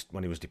when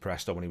he was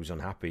depressed or when he was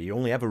unhappy. He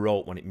only ever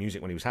wrote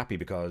music when he was happy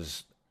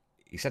because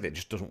he said it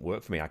just doesn't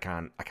work for me. I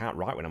can't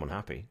write when I'm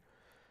unhappy.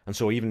 And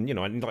so even,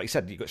 and like you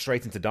said, you got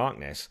Straight into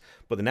Darkness,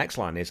 but the next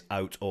line is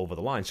out over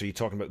the line. So you're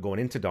talking about going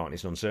into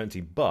darkness and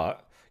uncertainty,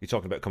 but you're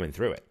talking about coming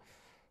through it.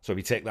 So if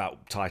you take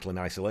that title in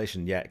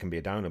isolation, yeah, it can be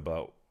a downer,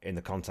 but in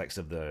the context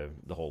of the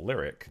whole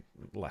lyric,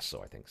 less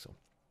so, I think so.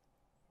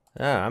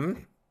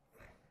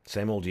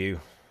 Same old you.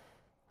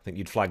 I think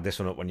you'd flagged this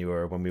one up when we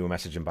were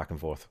messaging back and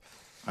forth.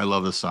 I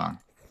love this song.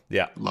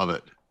 Yeah. Love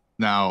it.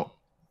 Now,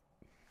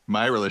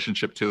 my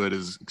relationship to it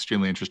is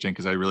extremely interesting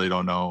because I really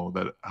don't know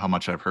how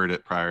much I've heard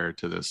it prior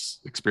to this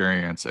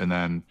experience. And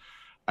then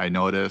I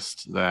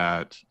noticed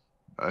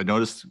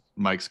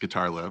Mike's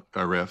guitar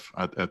riff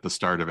at the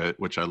start of it,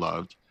 which I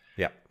loved.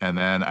 Yeah. And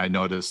then I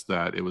noticed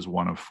that it was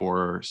one of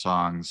 4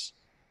 songs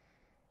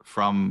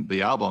from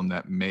the album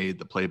that made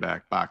the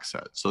playback box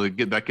set. So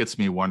that gets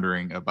me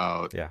wondering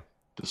about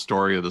the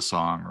story of the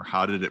song, or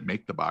how did it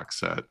make the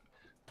box set?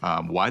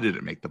 Why did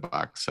it make the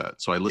box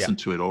set? So I listened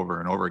to it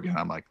over and over again.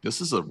 I'm like, this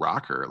is a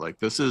rocker. Like,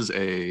 this is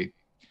to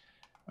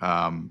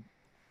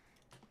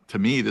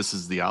me, this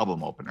is the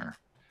album opener.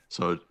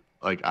 So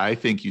like, I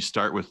think you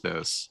start with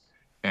this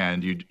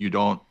and you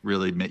don't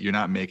really, you're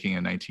not making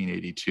a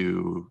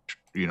 1982,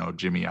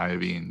 Jimmy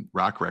Iovine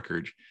rock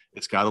record.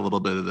 It's got a little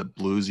bit of the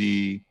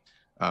bluesy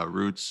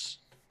roots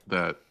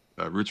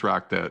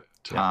rock that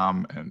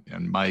Tom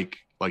and Mike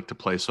like to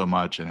play so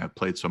much and have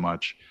played so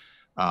much.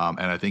 And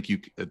I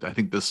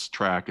think this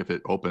track, if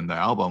it opened the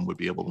album, would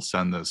be able to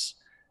send this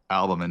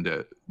album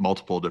into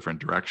multiple different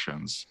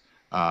directions.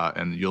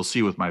 And you'll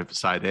see with my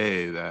side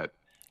A that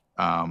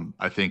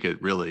I think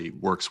it really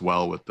works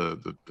well with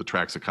the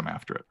tracks that come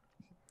after it.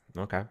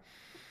 Okay.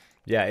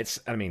 Yeah,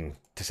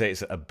 to say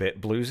it's a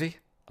bit bluesy,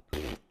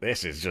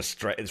 this is just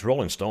straight. It's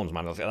Rolling Stones,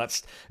 man.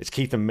 It's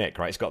Keith and Mick,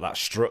 right? It's got that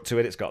strut to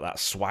it. It's got that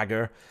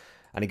swagger.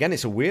 And again,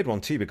 it's a weird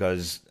one too,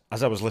 because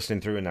as I was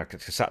listening through and I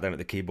sat down at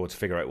the keyboard to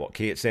figure out what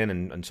key it's in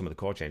and some of the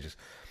chord changes,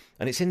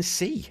 and it's in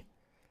C.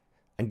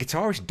 And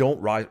guitarists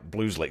don't write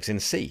blues licks in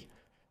C.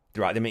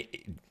 They write them in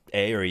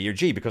A or E or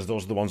G, because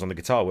those are the ones on the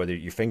guitar where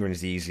your fingering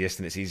is the easiest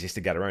and it's easiest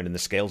to get around and the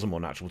scales are more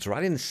natural. To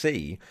write in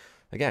C,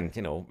 again,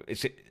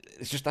 it's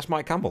just, that's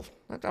Mike Campbell.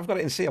 I've got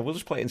it in C. I will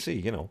just play it in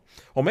C,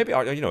 Or maybe,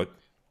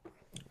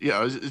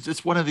 Yeah,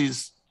 it's one of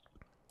these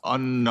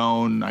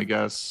unknown, I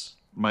guess,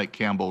 Mike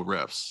Campbell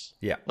riffs.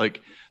 Yeah,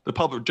 like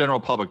the general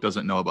public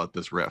doesn't know about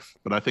this riff,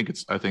 but I think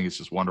it's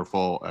just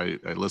wonderful.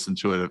 I listened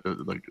to it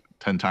like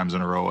 10 times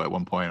in a row at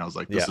one point. I was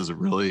like, this is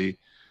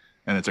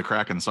and it's a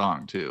cracking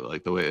song too.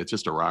 Like the way it's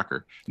just a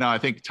rocker. Now I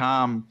think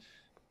Tom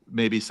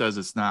maybe says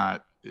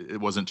it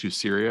wasn't too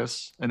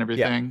serious and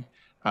everything,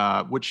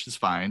 which is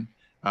fine.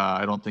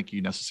 I don't think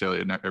you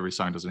necessarily, every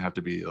song doesn't have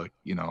to be like,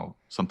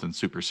 something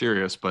super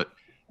serious, but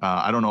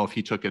I don't know if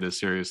he took it as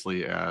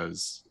seriously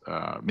as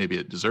maybe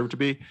it deserved to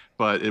be,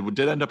 but it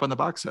did end up on the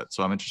box set.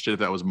 So I'm interested if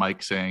that was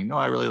Mike saying, no,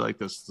 I really like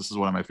this. This is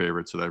one of my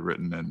favorites that I've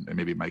written, and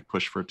maybe Mike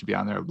pushed for it to be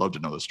on there. I'd love to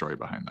know the story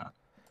behind that.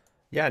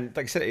 Yeah, and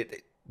like I said,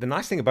 the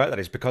nice thing about that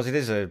is because it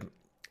is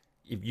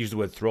you've used the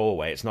word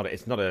throwaway. It's not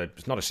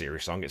a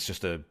serious song. It's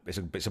just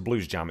it's a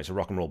blues jam. It's a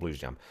rock and roll blues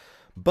jam.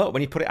 But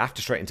when you put it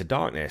after Straight into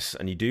Darkness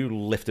and you do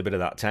lift a bit of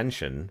that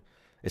tension,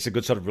 it's a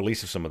good sort of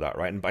release of some of that,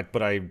 right?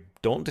 But I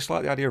don't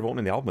dislike the idea of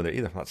opening the album with it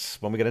either.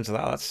 That's when we get into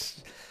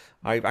that.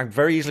 I'm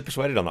very easily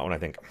persuaded on that one, I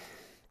think.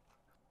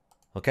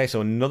 Okay,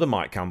 so another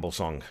Mike Campbell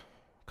song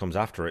comes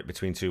after it,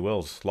 Between Two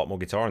Worlds. A lot more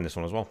guitar in this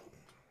one as well.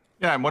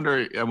 Yeah, I'm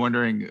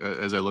wondering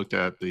as I looked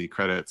at the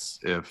credits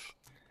if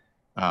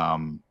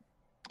Tom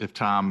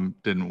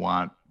didn't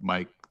want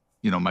Mike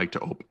to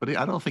open, but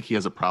I don't think he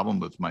has a problem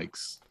with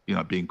Mike's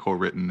being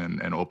co-written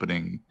and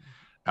opening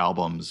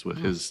albums with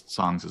his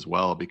songs as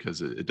well,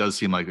 because it does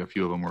seem like a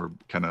few of them were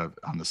kind of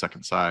on the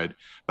second side.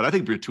 But I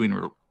think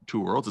Between Two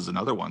Worlds is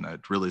another one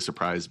that really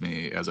surprised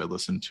me as I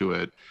listened to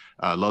it.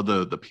 I love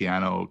the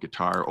piano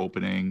guitar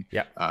opening.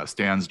 Yeah.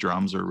 Stan's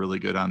drums are really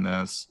good on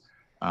this.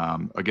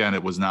 Again,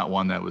 it was not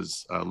one that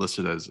was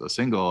listed as a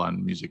single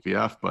on Music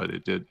VF, but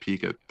it did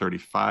peak at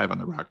 35 on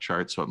the rock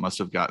chart, so it must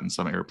have gotten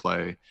some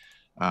airplay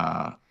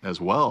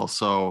as well.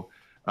 So,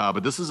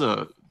 but this is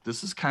one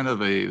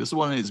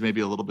that is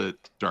maybe a little bit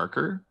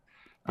darker.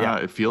 Yeah.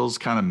 It feels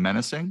kind of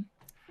menacing,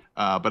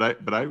 but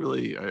I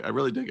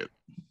really dig it.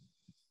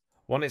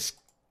 One, it's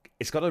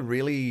got a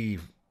really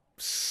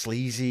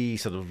sleazy,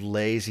 sort of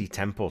lazy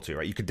tempo to it,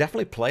 right? You could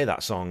definitely play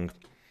that song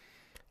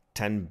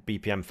 10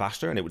 BPM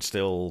faster and it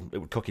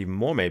would cook even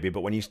more maybe,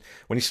 but when you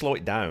slow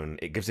it down,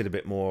 it gives it a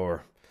bit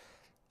more,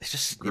 it's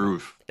just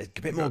groove, a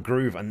bit more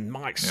groove. And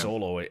Mike's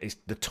solo,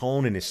 the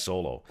tone in his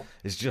solo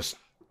is just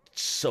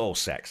so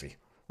sexy.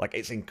 Like,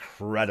 it's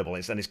incredible.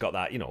 And it's got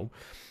that,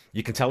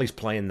 you can tell he's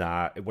playing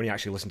that. When you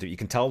actually listen to it, you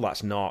can tell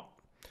that's not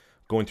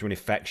going through an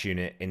effects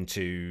unit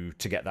to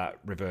get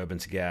that reverb and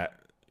to get,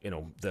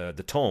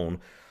 the tone.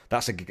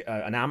 That's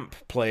an amp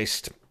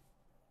placed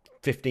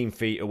 15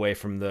 feet away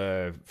from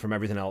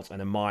everything else,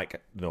 and a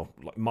mic,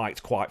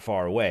 mic'd quite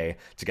far away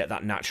to get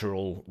that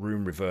natural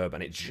room reverb.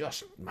 And it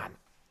just, man,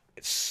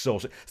 it's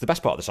the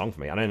best part of the song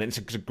for me. And it's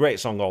a great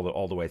song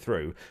all the way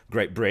through.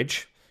 Great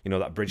bridge.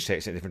 That bridge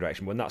takes it in a different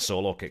direction. When that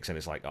solo kicks in,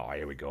 it's like, oh,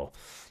 here we go.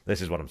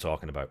 This is what I'm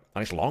talking about.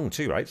 And it's long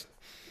too, right?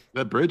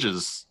 That bridge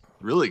is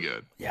really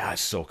good. Yeah,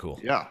 it's so cool.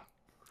 Yeah.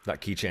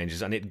 That key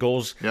changes. And it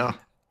goes, yeah,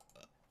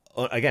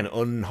 again,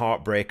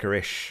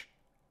 unheartbreaker-ish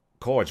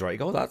chords, right? You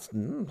go, that's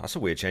a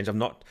weird change. I've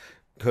not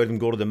heard him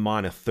go to the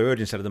minor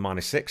third instead of the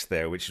minor sixth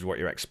there, which is what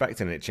you're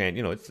expecting. And it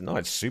changed.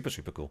 It's super,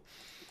 super cool.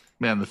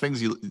 Man, the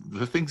things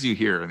you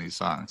hear in these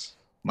songs,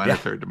 minor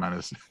third to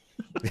minor.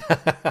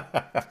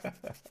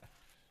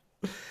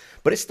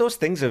 But it's those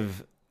things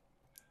of,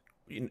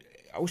 I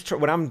always try,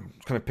 when I'm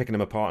kind of picking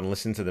them apart and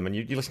listening to them, and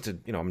you listen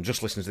to, I'm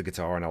just listening to the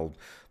guitar, and I'll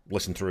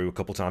listen through a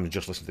couple times and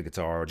just listen to the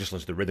guitar, or just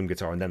listen to the rhythm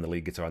guitar and then the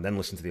lead guitar, and then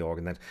listen to the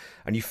organ. And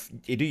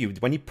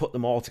when you put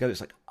them all together,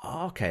 it's like,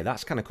 oh, okay,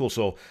 that's kind of cool.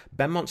 So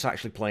Benmont's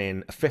actually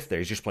playing a fifth there.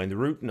 He's just playing the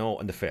root note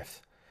and the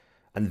fifth.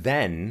 And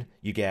then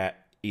you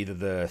get either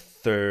the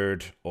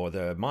third or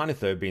the minor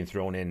third being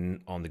thrown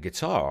in on the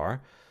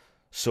guitar.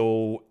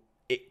 So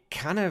it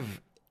kind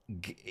of,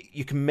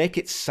 you can make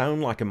it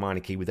sound like a minor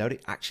key without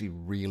it actually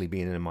really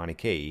being in a minor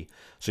key.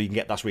 So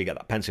that's where you get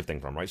that pensive thing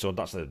from, right? So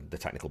that's the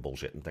technical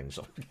bullshit and things.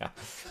 So yeah,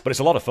 but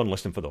it's a lot of fun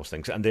listening for those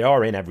things, and they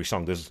are in every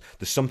song. There's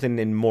something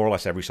in more or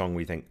less every song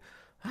where you think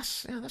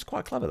that's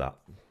quite clever. That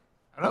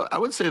I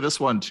would say this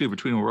one too,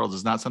 Between Worlds,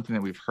 is not something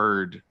that we've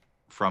heard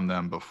from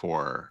them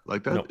before.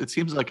 Like that, It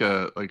seems like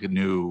a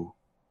new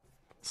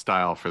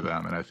style for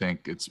them, and I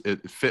think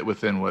it fit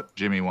within what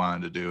Jimmy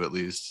wanted to do, at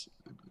least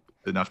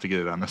enough to get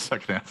it on the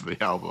second half of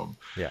the album.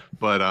 Yeah.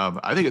 But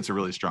I think it's a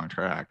really strong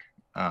track.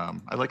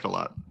 I like it a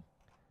lot.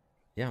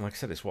 Yeah, like I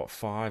said, it's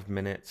 5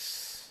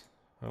 minutes.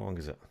 How long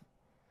is it?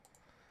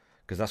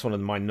 Because that's one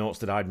of my notes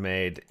that I'd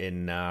made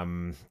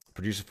in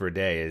Producer for a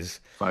Day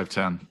is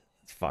 5:10.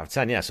 It's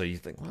 5:10, yeah. So you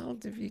think, well,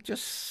 if you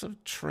just sort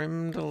of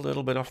trimmed a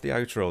little bit off the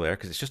outro there,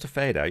 because it's just a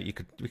fade out, we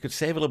could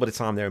save a little bit of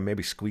time there and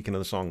maybe squeak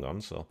another song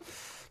on. So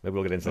maybe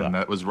we'll get into that. And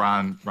that was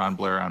Ron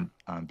Blair on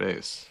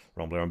bass.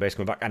 Ron Blair on bass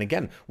coming back. And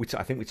again,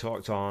 I think we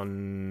talked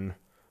on,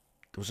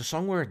 there was a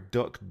song where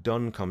Duck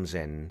Dunn comes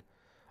in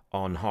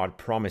on Hard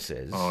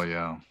Promises. Oh,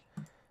 yeah.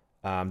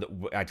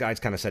 That I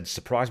kind of said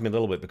surprised me a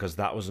little bit, because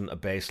that wasn't a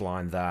bass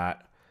line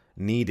that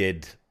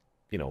needed,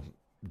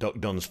 Duck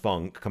Dunn's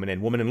funk coming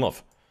in. Woman in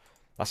Love.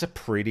 That's a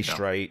pretty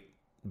straight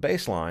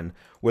bass line.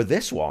 Where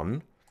this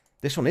one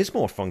is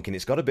more funky, and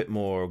it's got a bit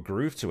more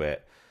groove to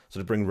it. So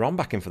to bring Ron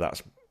back in for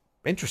that's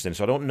interesting.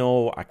 So I don't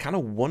know. I kind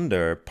of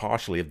wonder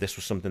partially if this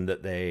was something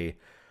that they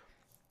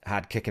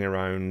had kicking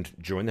around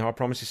during the Hard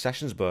Promises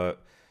sessions,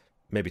 but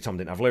maybe Tom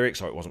didn't have lyrics,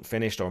 or it wasn't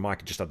finished, or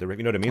Mike just had the riff.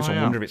 You know what I mean? So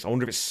I wonder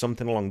if it's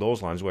something along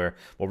those lines where,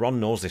 well, Ron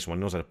knows this one,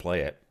 knows how to play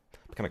it.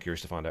 I'm kind of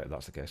curious to find out if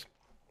that's the case.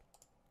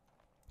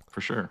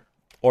 For sure.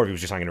 Or if he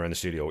was just hanging around the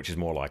studio, which is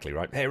more likely,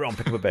 right? Hey, Ron,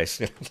 pick up a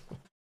bass.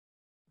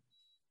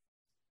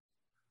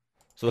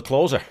 So the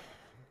closer,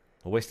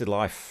 A Wasted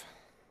Life.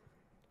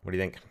 What do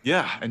you think?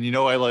 Yeah, and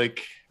I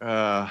like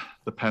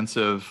the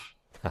pensive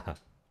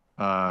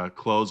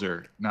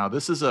closer. Now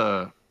this is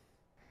a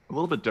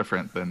little bit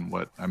different than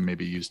what I'm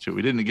maybe used to.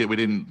 We didn't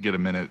get a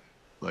minute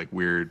like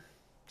weird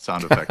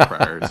sound effect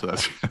prior, so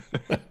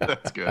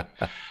that's good.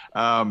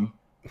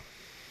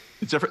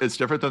 It's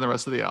different than the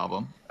rest of the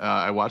album.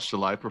 I watched a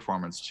live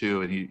performance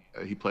too, and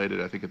he played it,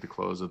 I think, at the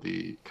close of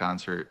the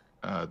concert,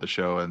 the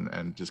show,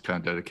 and just kind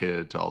of dedicated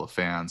it to all the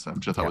fans,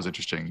 which I thought was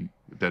interesting,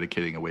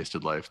 dedicating A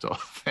Wasted Life to all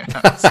the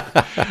fans.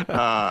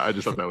 I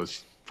just thought that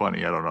was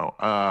funny. I don't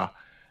know.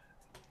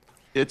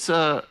 It's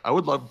I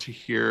would love to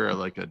hear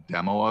like a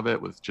demo of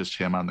it with just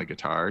him on the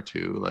guitar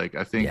too. Like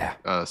I think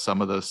Yeah.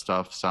 some of the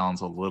stuff sounds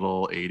a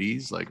little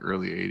 80s, like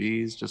early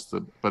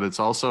 80s, but it's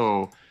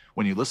also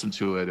when you listen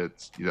to it,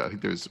 it's I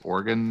think there's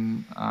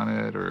organ on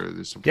it or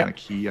there's some kind of Yep.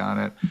 key on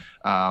it.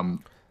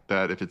 Um,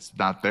 that if it's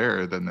not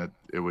there, then that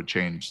it would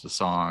change the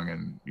song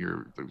and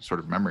your the sort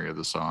of memory of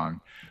the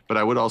song. But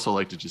I would also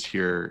like to just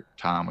hear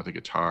Tom with a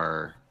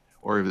guitar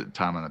or even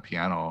Tom on the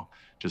piano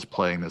just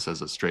playing this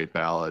as a straight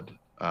ballad.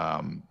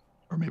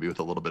 Or maybe with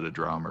a little bit of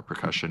drum or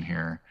percussion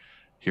here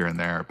and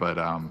there. But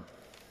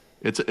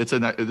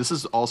this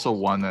is also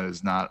one that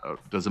is not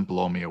doesn't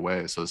blow me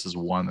away. So this is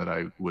one that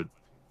I would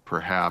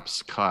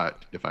perhaps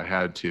cut if I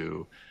had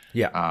to.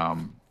 Yeah.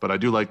 But I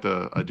do like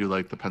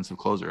the pensive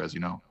closer, as you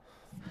know.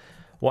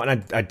 Well,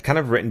 and I'd kind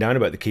of written down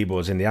about the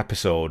keyboards in the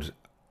episode,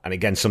 and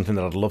again, something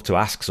that I'd love to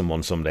ask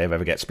someone someday if I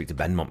ever get to speak to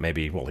Benmont.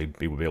 Maybe, well, he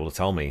would be able to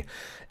tell me.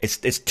 It's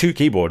two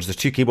keyboards. There's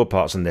two keyboard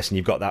parts in this, and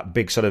you've got that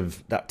big sort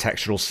of that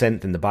textural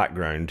synth in the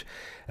background.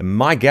 And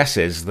my guess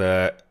is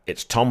that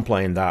it's Tom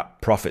playing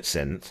that Prophet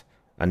synth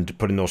and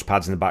putting those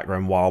pads in the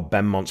background while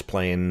Benmont's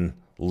playing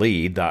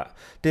lead, that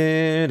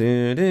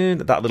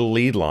little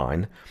lead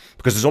line,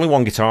 because there's only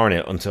one guitar in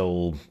it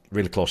until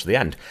really close to the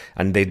end.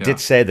 And they Yeah. did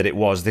say that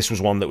this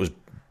was one that was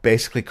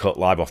basically cut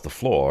live off the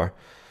floor.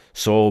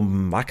 So,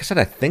 like I said,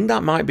 I think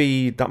that might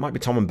be Tom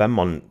and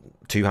Benmont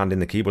two handing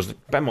the keyboards.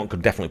 Benmont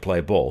could definitely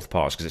play both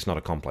parts because it's not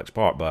a complex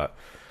part, but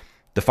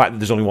the fact that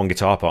there's only one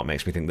guitar part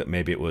makes me think that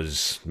maybe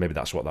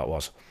that's what that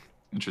was.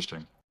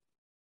 Interesting.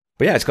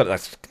 But yeah, it's got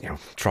that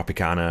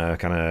Tropicana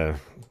kind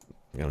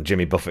of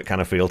Jimmy Buffett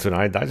kind of feel to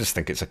it. I just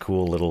think it's a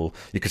cool little.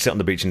 You could sit on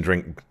the beach and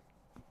drink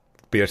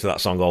beer to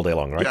that song all day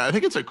long, right? Yeah, I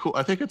think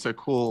it's a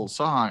cool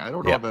song. I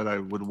don't know Yeah, that I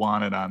would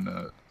want it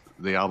on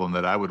the album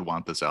that I would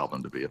want this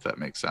album to be, if that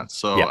makes sense.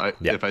 So yeah,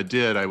 yeah, if I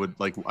did,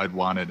 I'd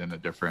want it in a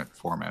different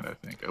format. I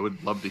think I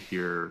would love to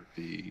hear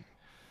the,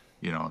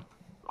 you know,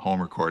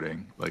 home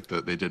recording like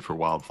they did for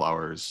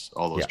Wildflowers,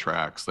 all those yeah.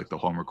 tracks, like the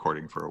home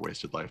recording for A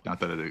Wasted Life. Not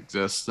that it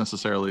exists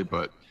necessarily,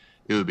 but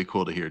it would be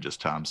cool to hear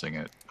just Tom sing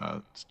it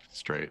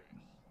straight.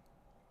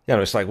 Yeah,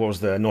 no, it's like what was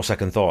the No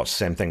Second Thoughts?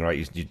 Same thing,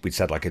 right? We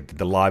said like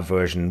the live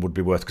version would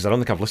be worth because I don't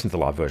think I've listened to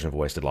the live version of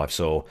Wasted Life.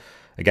 So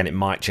again, it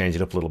might change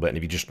it up a little bit. And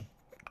if you just,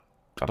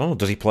 I don't know,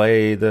 does he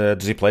play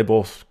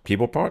both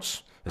keyboard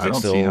parts? Is I it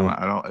don't see him. still?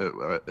 I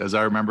don't, as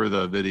I remember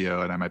the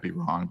video, and I might be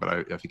wrong, but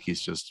I think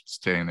he's just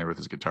staying there with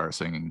his guitar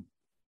singing.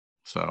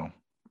 So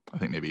I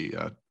think maybe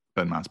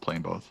Benmont's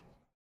playing both.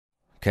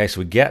 Okay, so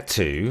we get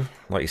to,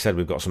 like you said,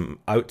 we've got some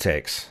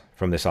outtakes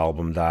from this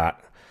album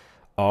that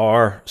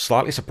are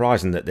slightly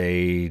surprising that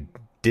they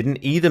didn't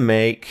either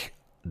make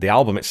the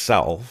album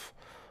itself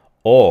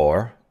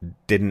or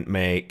didn't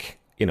make,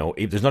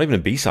 there's not even a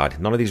B-side.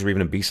 None of these are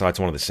even a B-side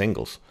to one of the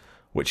singles,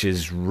 which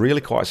is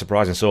really quite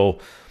surprising. So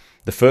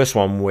the first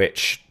one,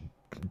 which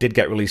did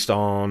get released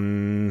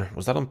on,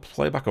 was that on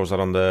playback or was that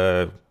on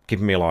the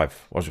Keeping Me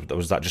Alive? Was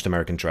that just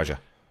American Treasure?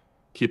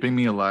 Keeping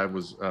Me Alive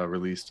was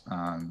released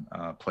on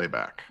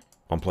playback.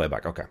 On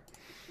playback, okay.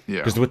 Yeah.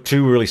 Because there were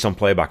two released on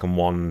playback and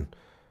one,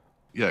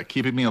 Yeah.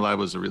 Keeping Me Alive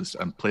was released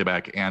on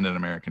playback and an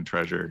American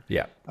Treasure.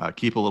 yeah,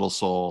 Keep a Little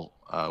Soul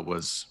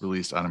was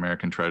released on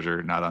American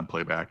Treasure, not on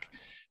playback.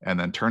 And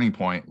then Turning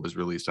Point was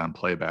released on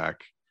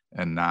playback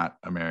and not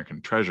American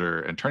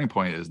Treasure. And Turning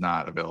Point is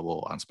not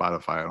available on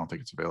Spotify. I don't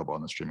think it's available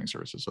on the streaming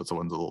services. So it's the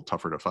one's a little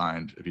tougher to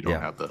find if you don't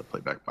yeah. have the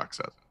playback box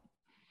set.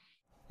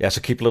 Yeah,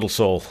 so Keep Little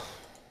Soul.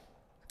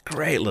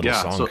 Great little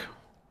Yeah. song.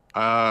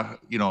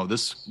 So,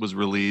 this was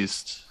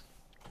released,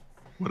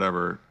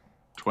 whatever,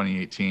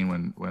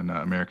 2018 when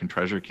American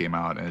Treasure came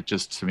out, and it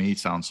just to me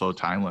sounds so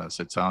timeless.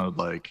 It sounded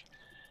like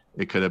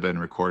it could have been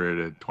recorded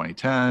in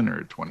 2010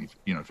 or 20,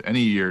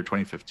 any year,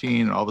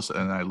 2015. And all of a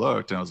sudden, and I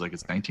looked and I was like,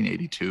 it's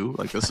 1982.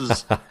 Like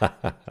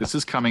this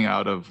is coming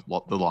out of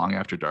the Long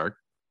After Dark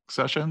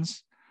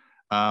sessions.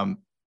 Um,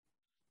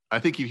 I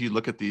think if you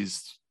look at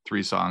these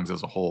three songs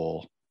as a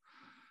whole,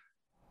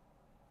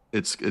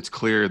 it's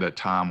clear that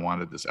Tom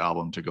wanted this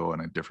album to go in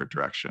a different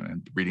direction.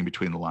 And reading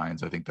between the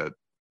lines, I think that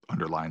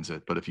underlines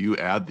it. But if you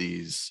add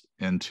these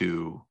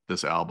into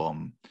this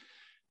album,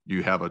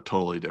 you have a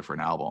totally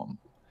different album.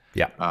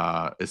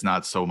 Yeah. It's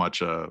not so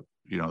much a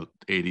early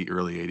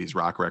 80s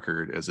rock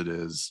record as it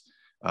is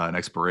an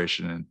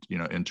exploration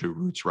into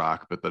roots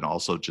rock, but then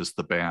also just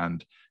the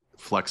band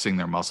flexing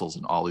their muscles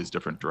in all these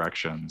different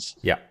directions.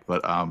 Yeah.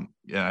 But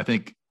yeah, I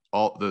think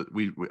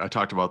I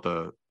talked about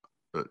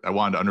I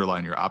wanted to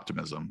underline your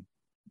optimism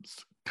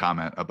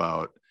comment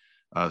about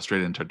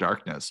Straight Into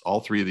Darkness. All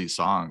three of these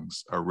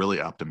songs are really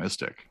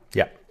optimistic.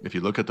 Yeah. If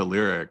you look at the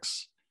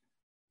lyrics,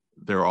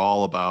 they're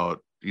all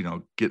about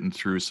getting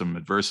through some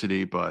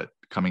adversity but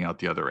coming out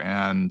the other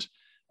end.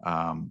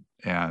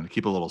 And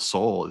Keep a Little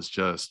Soul is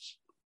just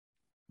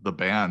the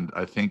band,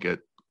 I think, at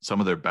some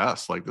of their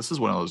best. Like, this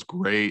is one of those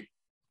great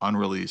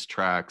unreleased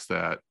tracks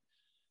that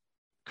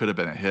could have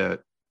been a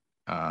hit.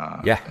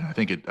 Yeah. And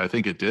I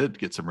think it did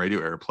get some radio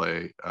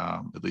airplay,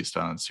 at least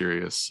on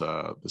Sirius,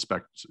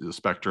 the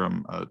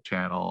Spectrum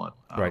channel,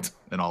 Right.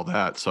 and all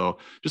that. So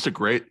just a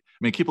great.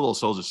 mean, Keep a Little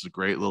Soul is just a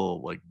great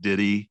little like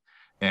ditty,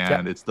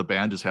 and it's the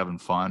band just having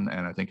fun.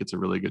 And I think it's a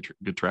really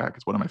good track.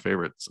 It's one of my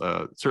favorites.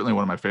 Certainly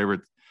one of my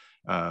favorite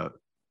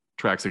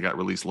tracks that got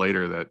released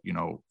later that, you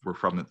know, were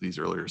from these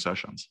earlier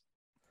sessions.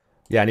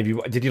 Yeah,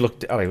 and did you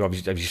look? Have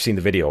you seen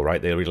the video?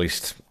 Right, they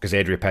released because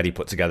Adria Petty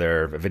put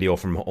together a video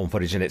from home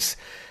footage, and it's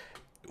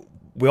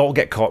we all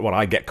get caught. Well,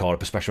 I get caught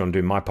up, especially when I'm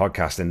doing my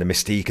podcast, in the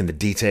mystique and the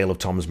detail of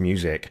Tom's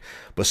music.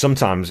 But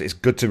sometimes it's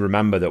good to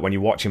remember that when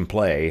you watch him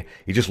play,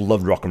 he just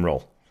loved rock and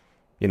roll.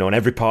 You know, and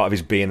every part of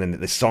his being, and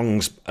the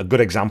song's a good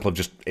example of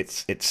just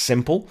it's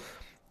simple.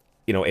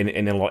 You know,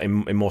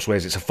 in most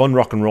ways, it's a fun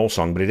rock and roll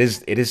song, but it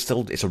is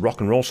still it's a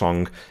rock and roll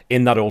song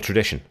in that old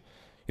tradition.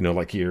 You know,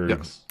 like your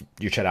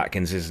Chet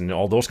Atkinses and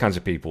all those kinds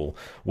of people,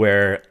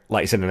 where,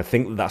 like I said, and I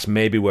think that's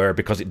maybe where,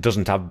 because it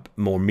doesn't have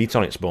more meat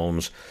on its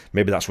bones,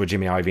 maybe that's where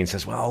Jimmy Iovine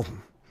says, well,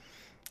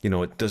 you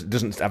know, it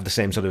doesn't have the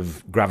same sort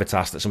of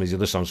gravitas that some of these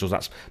other songs. So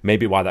that's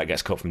maybe why that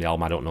gets cut from the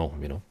album. I don't know.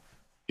 You know.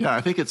 Yeah,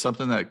 I think it's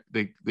something that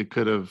they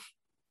could have,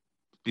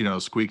 you know,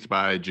 squeaked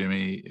by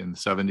Jimmy in the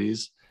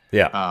 70s.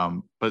 Yeah.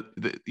 But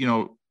you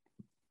know,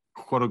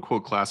 quote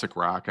unquote classic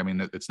rock. I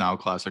mean, it's now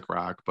classic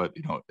rock, but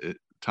you know,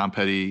 Tom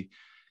Petty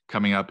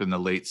coming up in the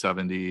late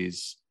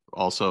 70s.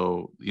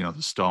 Also, you know,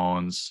 the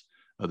Stones,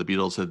 the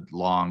Beatles had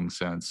long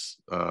since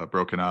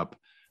broken up.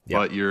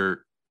 But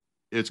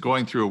it's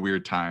going through a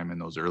weird time in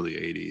those early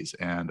 80s,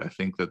 and I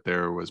think that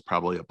there was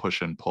probably a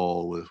push and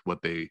pull with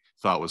what they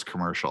thought was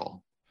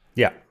commercial.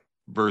 Yeah.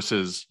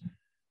 Versus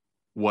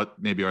what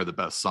maybe are the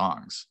best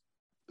songs.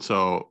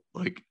 So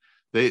like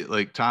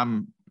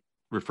Tom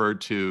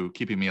referred to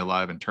Keeping Me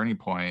Alive and Turning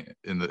Point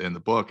in the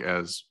book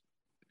as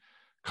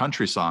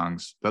country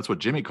songs. That's what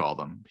Jimmy called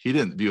them. He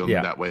didn't view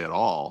them that way at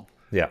all.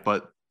 Yeah.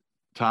 But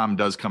Tom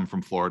does come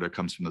from Florida,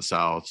 comes from the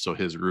South, so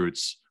his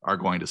roots are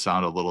going to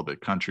sound a little bit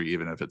country,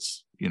 even if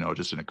it's, you know,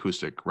 just an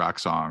acoustic rock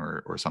song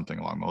or something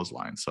along those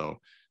lines. So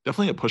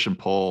definitely a push and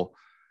pull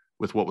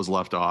with what was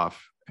left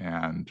off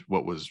and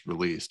what was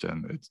released,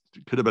 and it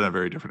could have been a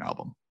very different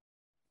album.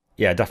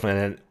 Yeah,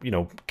 definitely. And, you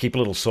know, Keep a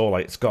Little Soul,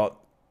 like, I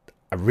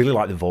really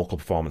like the vocal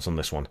performance on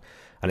this one.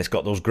 And it's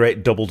got those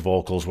great doubled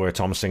vocals where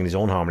Tom's singing his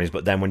own harmonies,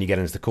 but then when you get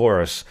into the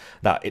chorus,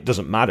 that it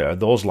doesn't matter.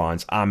 Those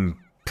lines, I'm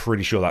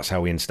pretty sure that's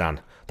how Ian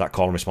Stan. That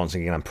call and response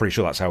again, I'm pretty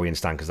sure that's how Ian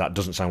Stan, because that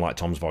doesn't sound like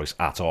Tom's voice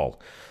at all.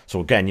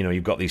 So again, you know,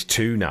 you've got these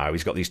two now.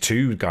 He's got these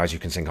two guys who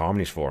can sing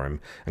harmonies for him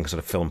and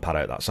sort of fill and pad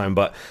out that sound.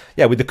 But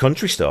yeah, with the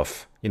country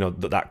stuff, you know,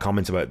 that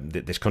comment about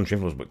this country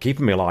influence, but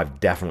Keeping Me Alive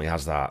definitely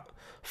has that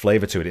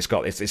flavor to it.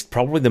 It's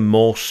probably the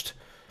most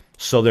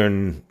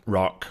southern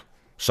rock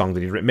song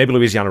that he's written. Maybe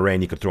Louisiana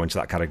Rain you could throw into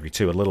that category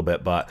too a little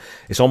bit, but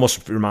it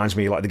almost reminds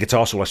me, like the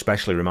guitar solo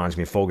especially reminds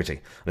me of Fogerty,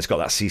 and it's got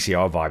that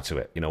CCR vibe to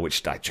it, you know,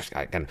 which I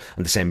can,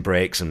 and the same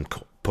breaks and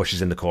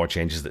pushes in the chord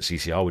changes that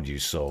CCR would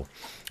use. So,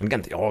 and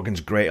again, the organ's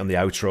great on the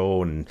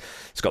outro, and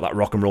it's got that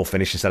rock and roll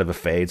finish instead of a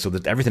fade. So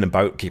that everything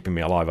about Keeping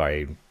Me Alive,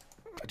 I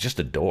just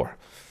adore.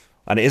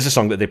 And it is a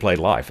song that they played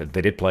live.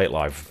 They did play it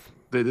live.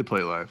 They did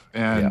play it live,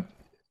 and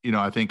you know,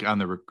 I think on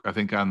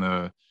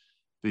the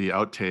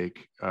outtake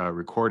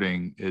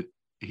recording,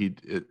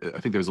 I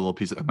think there's a little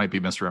piece, I might be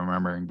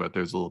misremembering, but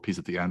there's a little piece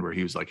at the end where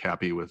he was like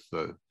happy with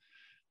the,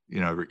 you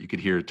know, you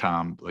could hear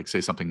Tom like say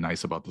something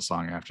nice about the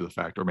song after the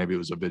fact, or maybe it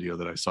was a video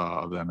that I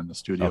saw of them in the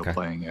studio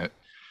playing it.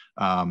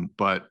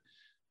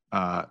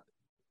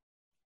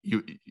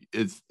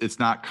 It's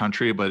not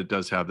country, but it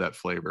does have that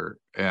flavor,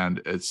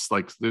 and it's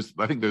like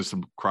I think there's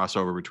some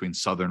crossover between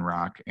Southern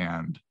rock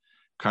and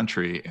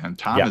country, and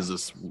Tom is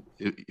this,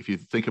 if you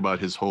think about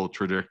his whole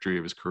trajectory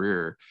of his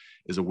career,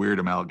 is a weird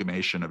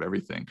amalgamation of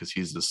everything, because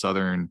he's the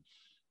Southern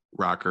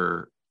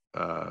rocker.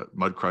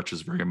 Mudcrutch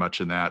is very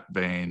much in that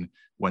vein.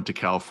 Went to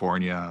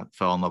California,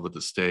 fell in love with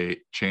the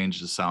state,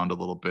 changed his sound a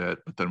little bit,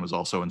 but then was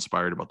also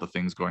inspired about the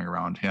things going on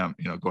around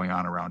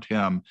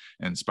him,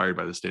 and inspired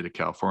by the state of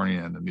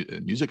California and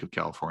the music of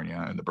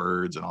California and the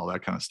birds and all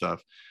that kind of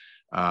stuff.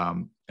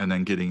 And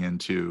then getting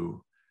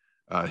into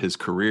his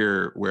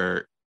career,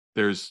 where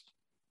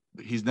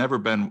he's never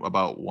been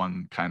about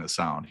one kind of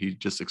sound. He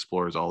just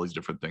explores all these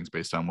different things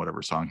based on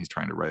whatever song he's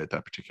trying to write at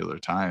that particular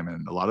time.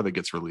 And a lot of it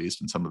gets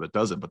released and some of it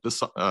doesn't. But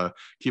this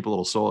Keep a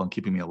Little Soul and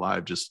Keeping Me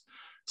Alive just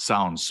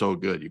sound so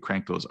good. You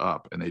crank those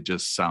up and they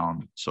just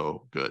sound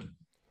so good.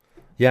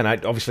 Yeah, and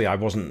I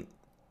wasn't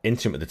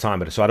into him at the time,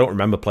 but so I don't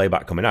remember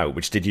Playback coming out.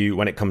 Which did you,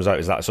 when it comes out,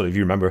 is that sort of,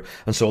 you remember?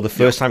 And so the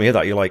first time you hear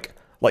that, you're like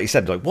you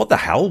said, like, what the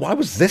hell? Why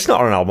was this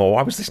not on an album? Or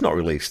why was this not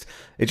released?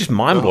 It's just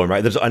mind blowing,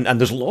 right? And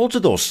there's loads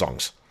of those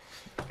songs.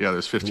 Yeah,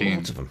 there's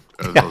 15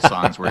 of those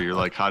songs where you're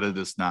like, how did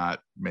this not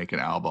make an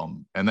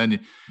album? And then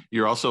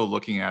you're also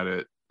looking at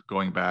it,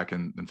 going back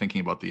and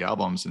thinking about the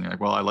albums, and you're like,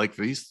 well, I like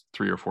these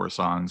 3 or 4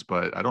 songs,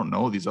 but I don't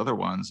know these other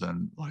ones.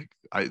 And like,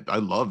 I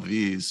love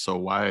these. So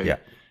why? Yeah.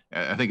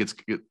 I think it's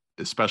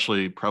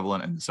especially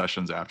prevalent in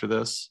sessions after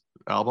this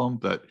album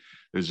that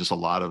there's just a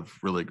lot of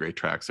really great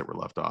tracks that were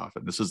left off.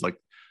 And this is like,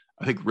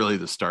 I think really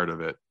the start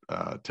of it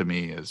to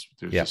me is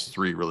there's just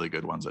 3 really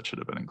good ones that should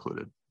have been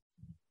included.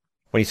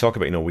 When you talk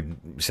about, we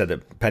said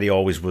that Petty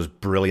always was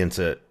brilliant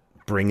at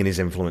bringing his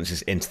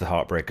influences into the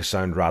Heartbreaker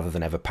sound rather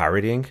than ever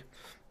parodying,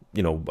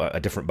 a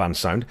different band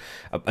sound.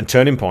 And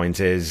Turning Point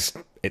it's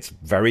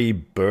very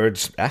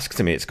Byrds-esque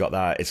to me. It's got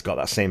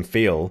that same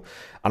feel.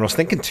 And I was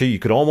thinking too, you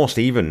could almost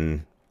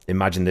even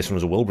imagine this one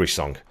was a Wilbury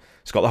song.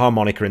 It's got the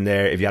harmonica in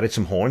there. If you added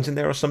some horns in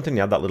there or something,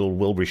 you had that little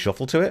Wilbury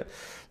shuffle to it.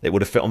 It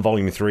would have fit on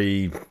Volume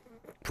 3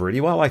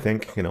 pretty well, I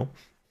think.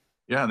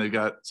 Yeah, and they've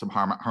got some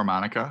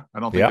harmonica. I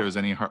don't think there was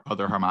any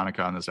other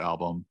harmonica on this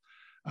album.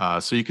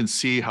 So you can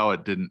see how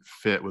it didn't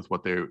fit with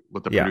what the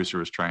producer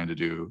was trying to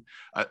do.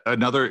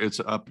 It's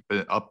an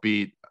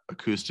upbeat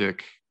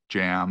acoustic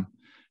jam,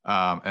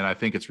 and I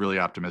think it's really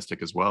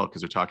optimistic as well,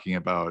 because they're talking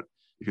about,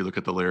 if you look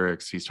at the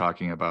lyrics, he's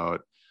talking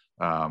about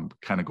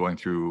kind of going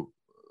through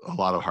a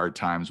lot of hard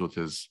times with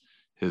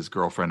his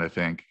girlfriend, I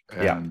think,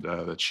 and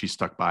that she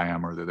stuck by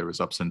him, or that there was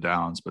ups and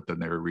downs, but then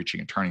they were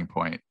reaching a turning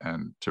point,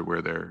 and to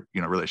where their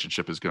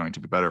relationship is going to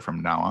be better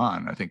from now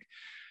on. I think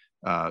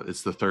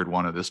it's the third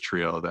one of this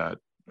trio that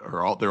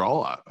they're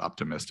all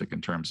optimistic in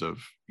terms of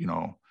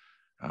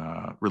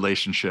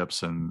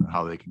relationships and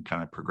how they can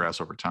kind of progress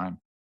over time.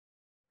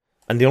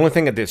 And the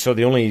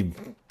only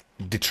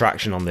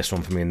detraction on this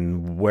one for me,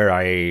 and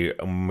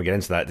when we get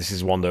into that, this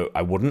is one that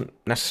I wouldn't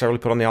necessarily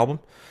put on the album,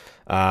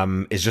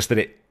 is just that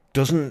it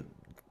doesn't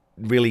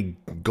really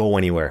go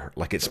anywhere.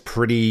 Like, it's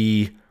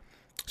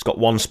got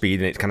one speed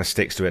and it kind of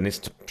sticks to it, and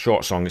it's a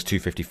short song, it's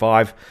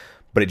 2:55,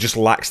 but it just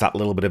lacks that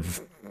little bit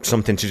of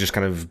something to just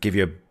kind of give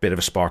you a bit of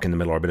a spark in the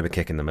middle, or a bit of a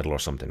kick in the middle or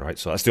something, right?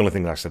 So that's the only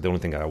thing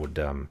I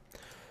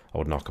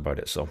would knock about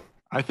it. So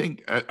I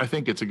think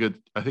it's a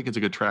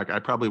good track. I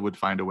probably would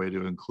find a way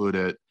to include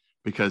it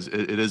because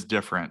it is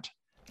different.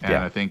 And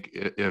I think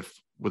if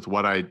with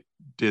what I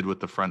did with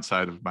the front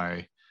side of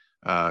my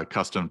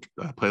custom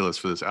playlist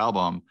for this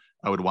album,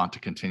 I would want to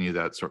continue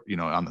that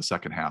on the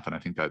second half. And I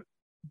think that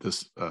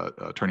this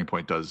Turning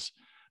Point does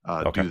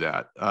do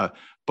that.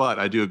 But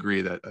I do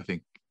agree that I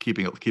think Keep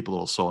a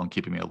Little Soul and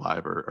Keeping Me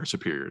Alive are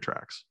superior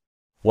tracks.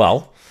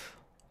 Well,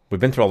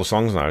 we've been through all the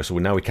songs now, so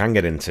now we can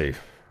get into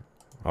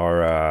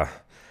our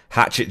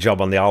hatchet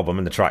job on the album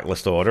and the track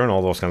list order and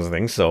all those kinds of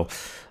things. So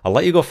I'll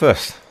let you go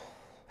first.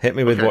 Hit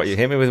me with what you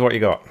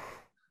got.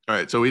 All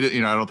right. So we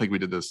did, I don't think we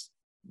did this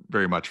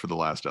very much for the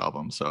last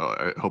album, so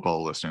I hope all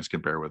the listeners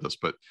can bear with us.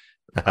 But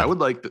I would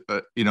like,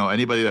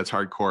 anybody that's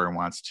hardcore and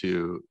wants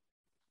to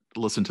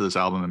listen to this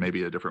album in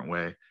maybe a different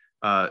way,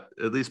 at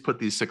least put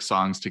these 6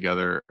 songs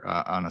together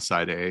on a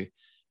side A,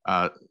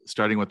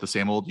 starting with The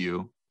Same Old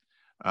You.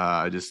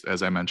 Just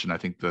as I mentioned, I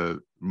think the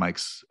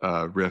Mike's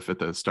riff at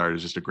the start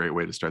is just a great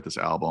way to start this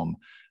album,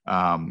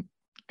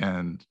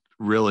 and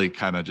really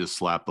kind of just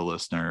slapped the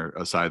listener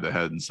aside the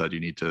head and said, you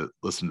need to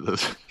listen to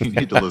this. You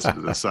need to listen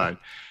to this side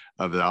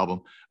of the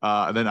album.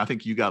 And then I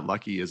think You Got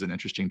Lucky is an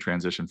interesting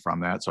transition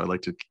from that. So I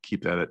like to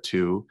keep that at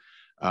 2.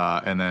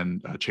 And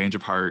then Change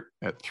of Heart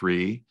at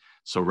 3.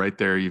 So right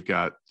there, you've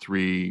got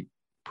 3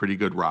 pretty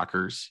good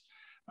rockers,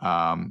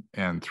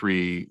 and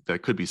 3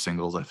 that could be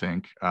singles, I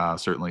think.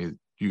 Certainly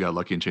You Got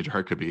Lucky and Change of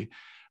Heart could be.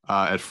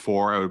 At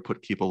 4, I would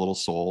put Keep a Little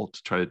Soul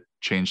to try to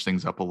change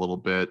things up a little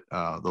bit,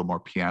 a little more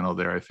piano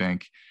there, I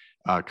think,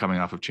 coming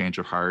off of Change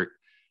of Heart.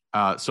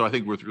 So I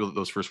think with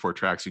those first 4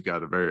 tracks, you've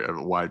got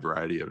a wide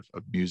variety of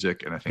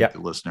music. And I think the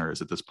listener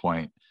is at this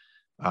point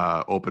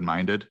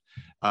open-minded.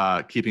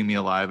 Keeping Me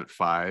Alive at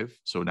 5.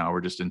 So now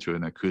we're just into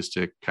an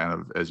acoustic kind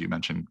of, as you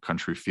mentioned,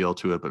 country feel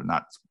to it, but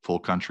not full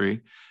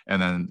country.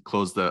 And then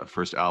close the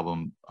first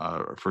album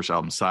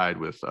side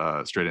with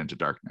Straight Into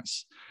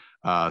Darkness.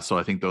 So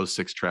I think those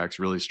 6 tracks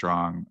really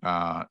strong.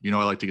 I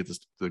like to get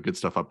the good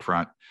stuff up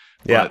front.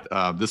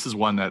 But this is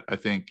one that I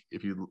think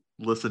if you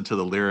listen to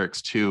the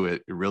lyrics too,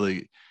 it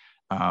really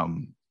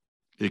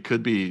it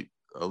could be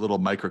a little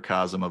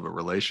microcosm of a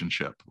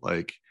relationship.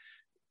 Like,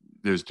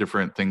 there's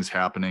different things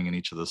happening in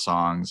each of the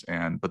songs,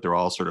 but they're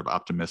all sort of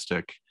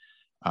optimistic.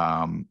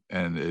 And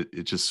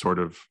it just sort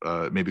of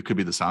maybe could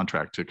be the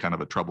soundtrack to kind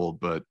of a troubled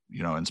but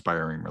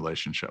inspiring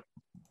relationship.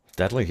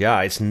 Deadly.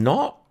 Yeah, it's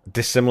not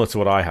dissimilar to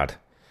what I had.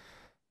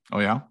 Oh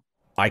yeah,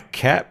 I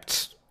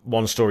kept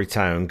One Story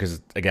Town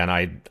because, again,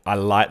 I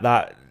like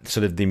that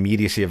sort of the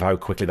immediacy of how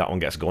quickly that one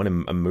gets going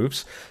and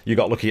moves. You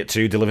Got Lucky at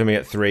 2, Deliver Me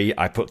at 3.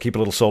 I put Keep a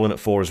Little Soul in at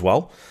 4 as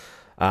well.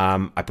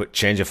 I put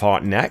Change of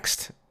Heart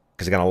next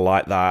because, again, I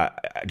like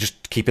that,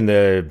 just keeping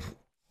the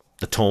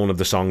tone of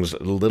the songs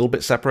a little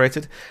bit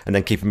separated, and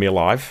then Keeping Me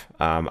Alive.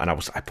 And I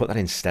put that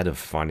instead of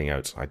Finding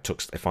Out. I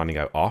took Finding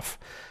Out off,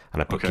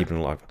 and I put Keeping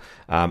Alive.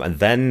 And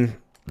then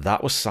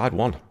that was side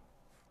 1.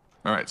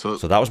 All right, so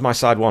that was my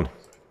side 1.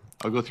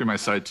 I'll go through my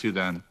side 2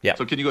 then. Yeah.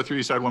 So can you go through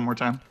your side one more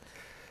time?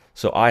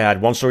 So I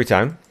had One Story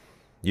Town,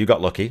 You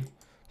Got Lucky,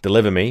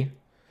 Deliver Me,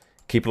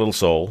 Keep a Little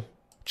Soul,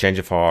 Change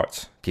of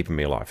Heart, Keeping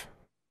Me Alive.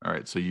 All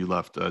right, so you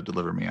left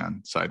Deliver Me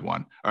on side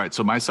 1. All right,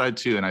 so my side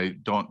 2,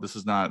 and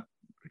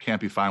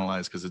can't be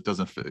finalized because it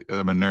doesn't fit.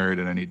 I'm a nerd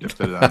and I need to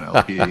fit it on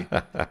LP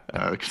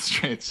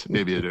constraints.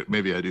 Maybe I do,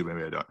 maybe I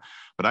don't.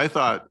 But I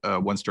thought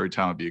One Story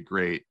Town would be a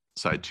great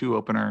side 2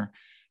 opener,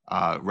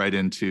 right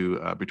into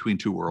Between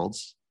Two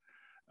Worlds,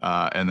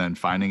 and then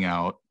Finding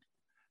Out,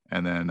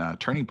 and then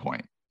Turning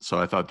Point. So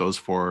I thought those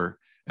four,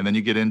 and then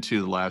you get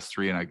into the last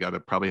three, and I got to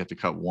probably have to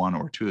cut one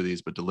or two of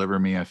these, but Deliver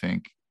Me, I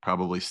think,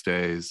 probably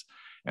stays.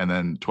 And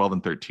then 12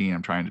 and 13,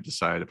 I'm trying to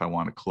decide if I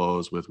want to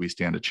close with We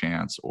Stand a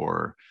Chance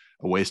or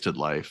A Wasted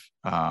Life.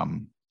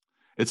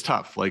 It's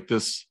tough. Like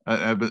this,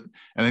 I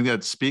think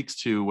that speaks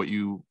to what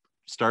you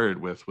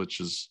started with, which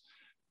is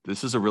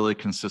this is a really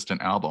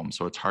consistent album.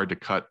 So it's hard to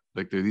cut.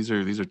 Like these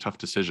are tough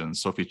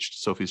decisions.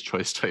 Sophie's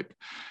Choice type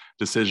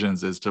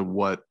decisions as to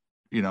what,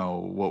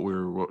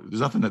 there's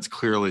nothing that's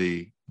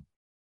clearly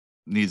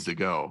needs to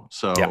go.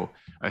 So yeah.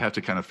 I have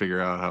to kind of figure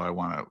out how I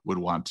would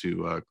want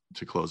to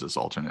close this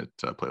alternate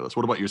playlist.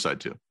 What about your side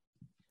two?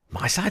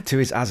 My side two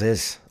is as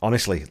is,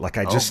 honestly. Like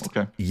I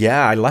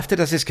I left it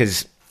as is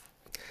because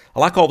I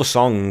like all the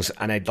songs,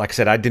 and like I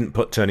said, I didn't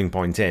put Turning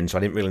Point in, so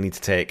I didn't really need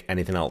to take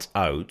anything else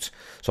out.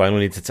 So I only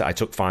needed I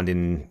took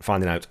Finding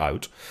Out.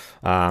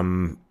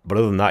 But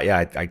other than that, yeah,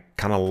 I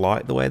kind of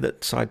like the way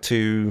that side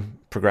two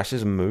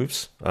progresses and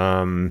moves.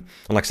 And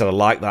like I said, I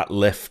like that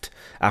lift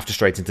after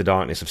Straight Into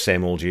Darkness of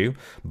Same Old You,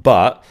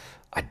 but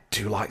I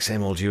do like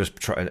Same Old You as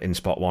in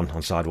spot one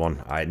on side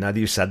one. Now that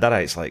you said that,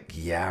 it's like,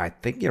 yeah, I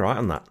think you're right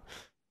on that.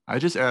 I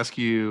just ask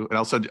you, and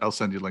I'll send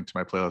you a link to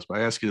my playlist, but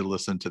I ask you to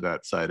listen to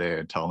that side A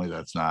and tell me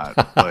that's not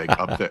like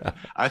up there.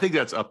 I think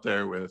that's up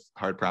there with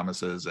Hard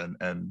Promises and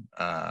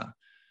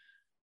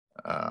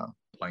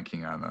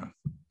blanking on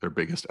their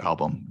biggest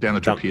album, Damn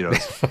the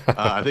Torpedoes.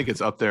 I think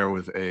it's up there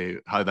with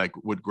how that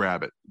would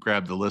grab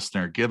the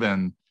listener,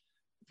 given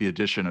the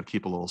addition of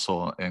Keep a Little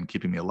Soul and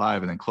Keeping Me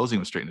Alive, and then closing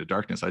with Straight Into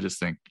Darkness. I just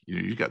think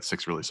you got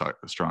 6 really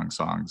strong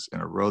songs in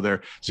a row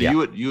there. So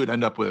yeah. you would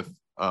end up with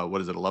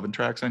 11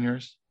 tracks on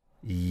yours?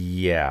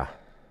 Yeah,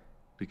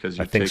 because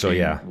you're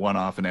taking one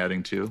off and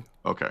adding 2.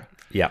 Okay.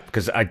 Yeah,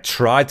 because I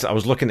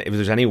was looking if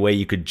there's any way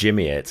you could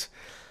jimmy it,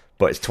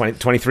 but it's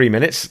 23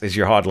 minutes is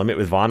your hard limit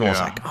with vinyl. Yeah. It's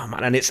like, oh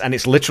man, and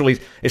it's literally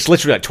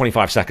like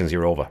 25 seconds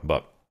you're over.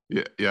 But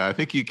yeah, I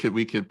think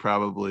we could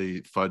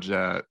probably fudge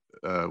that.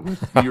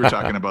 You were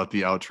talking about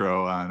the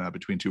outro on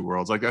Between Two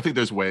Worlds. Like I think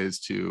there's ways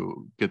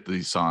to get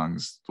these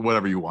songs,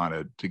 whatever you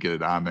wanted, to get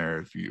it on there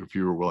if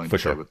you were willing to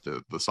play with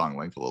the song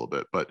length a little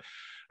bit, but.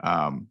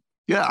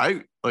 Yeah,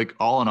 I like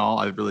all in all,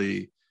 I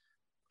really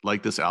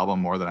like this album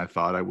more than I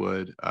thought I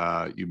would.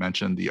 You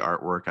mentioned the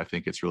artwork. I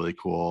think it's really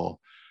cool.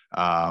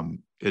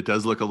 It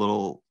does look a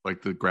little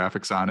like the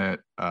graphics on it.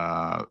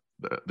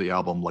 The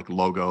album like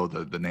logo,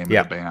 the name of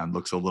the band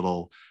looks a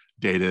little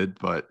dated,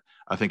 but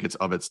I think it's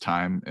of its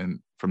time and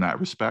from that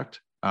respect.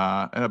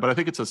 But I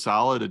think it's a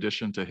solid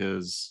addition to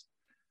his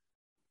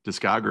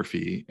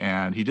discography.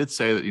 And he did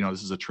say that,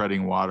 this is a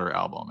treading water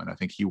album, and I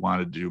think he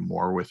wanted to do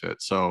more with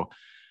it. So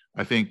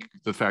I think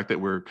the fact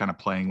that we're kind of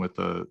playing with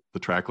the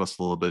track list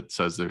a little bit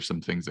says there's some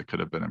things that could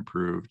have been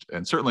improved,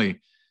 and certainly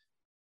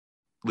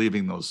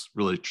leaving those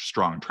really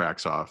strong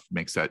tracks off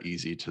makes that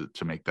easy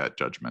to make that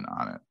judgment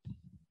on it.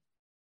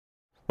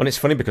 Well, it's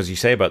funny because you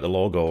say about the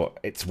logo,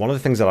 it's one of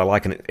the things that I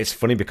like, and it's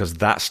funny because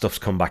that stuff's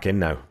come back in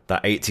now.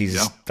 That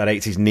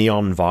 80s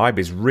neon vibe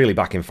is really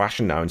back in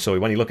fashion now, and so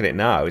when you look at it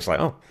now, it's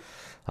like, oh,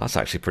 that's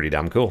actually pretty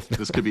damn cool.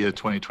 This could be a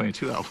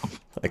 2022 album.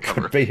 It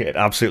could be. It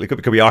absolutely could.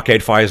 It could be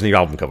Arcade Fire's new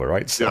album cover,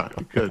 right? So. Yeah,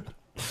 it could.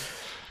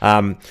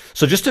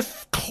 So just to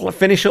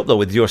finish up, though,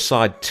 with your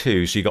side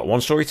two. So you got One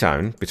Story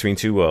Town, Between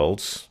Two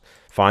Worlds,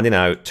 Finding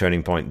Out,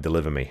 Turning Point,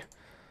 Deliver Me.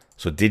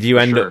 So did you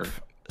end up...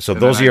 So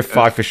and those are your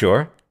 5 for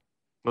sure?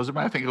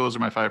 I think those are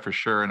my 5 for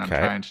sure, and I'm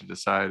trying to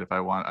decide if I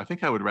want... I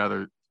think I would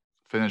rather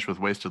finish with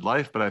Wasted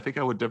Life, but I think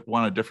I would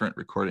want a different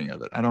recording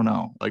of it. I don't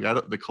know. Like,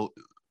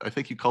 I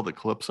think you called it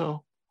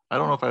Calypso. I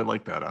don't know if I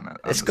like that on it.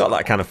 It's got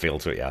that kind of feel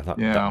to it, yeah.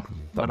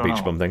 That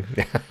beach bum thing.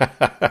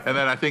 And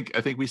then I think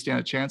We Stand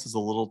a Chance is a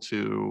little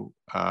too,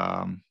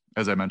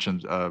 as I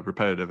mentioned,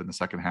 repetitive in the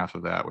second half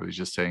of that, where he's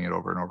just saying it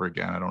over and over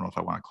again. I don't know if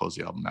I want to close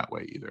the album that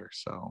way either.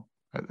 So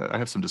I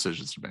have some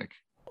decisions to make.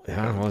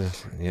 Yeah, well,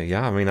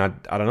 yeah. I mean, I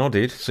don't know,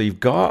 dude. So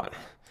you've got,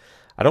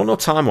 I don't know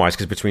time-wise,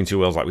 because Between Two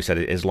Worlds, like we said,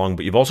 it is long,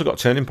 but you've also got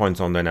Turning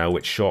Point on there now,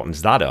 which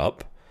shortens that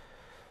up.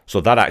 So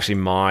that actually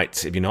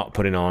might, if you're not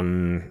putting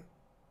on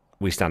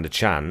We Stand a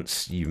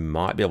Chance, you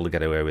might be able to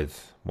get away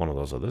with one of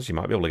those others. You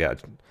might be able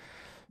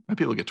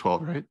to get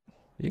 12, right?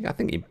 I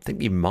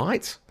think you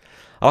might.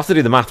 I'll have to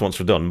do the math once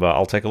we're done, but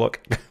I'll take a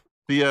look.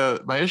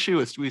 My issue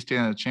with We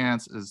Stand a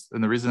Chance is,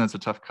 and the reason it's a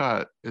tough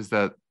cut, is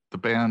that the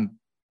band,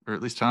 or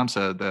at least Tom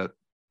said that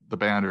the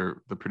band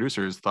or the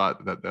producers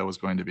thought that was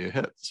going to be a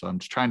hit. So I'm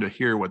just trying to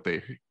hear what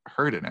they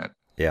heard in it.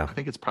 Yeah, I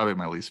think it's probably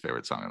my least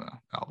favorite song on the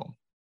album.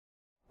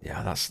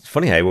 Yeah, that's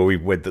funny, hey, where we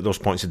with those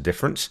points of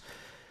difference.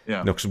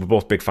 Yeah, because we're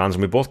both big fans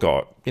and we both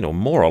got,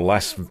 more or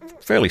less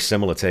fairly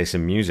similar tastes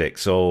in music.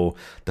 So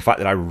the fact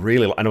that I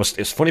know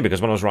it's funny because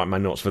when I was writing my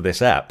notes for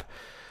this ep,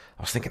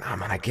 I was thinking, oh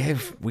man, I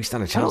gave We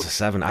Stand a Chance a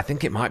 7. I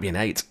think it might be an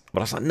 8, but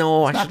I was like,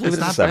 no, I should leave it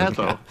as a 7. It's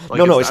not bad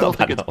though. No, it's not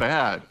bad. I don't think it's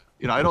bad.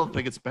 I don't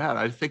think it's bad.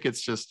 I think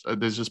it's just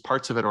there's just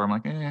parts of it where I'm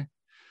like,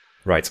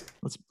 right.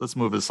 Let's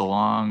move this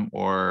along,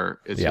 or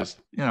it's just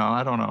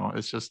I don't know.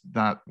 It's just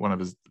not one of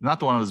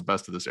his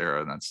best of this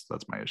era, and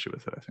that's my issue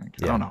with it. I think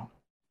I don't know.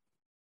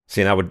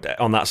 See, and I would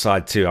on that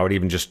side too. I would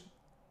even just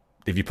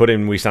if you put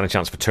in We Stand a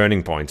Chance for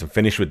Turning Point and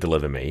finish with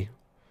Deliver Me,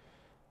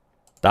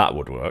 that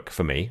would work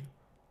for me.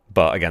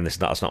 But again,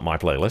 that's not my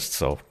playlist,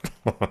 so.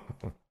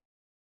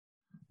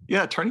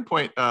 Yeah, Turning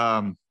Point.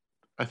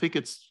 I think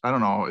it's, I don't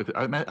know.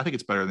 I think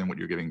it's better than what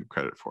you're giving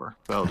credit for.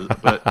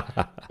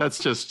 But that's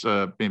just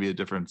maybe a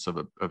difference of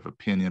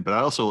opinion. But I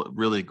also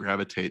really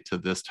gravitate to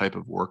this type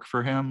of work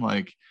for him.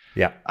 Like,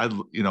 yeah,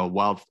 you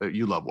love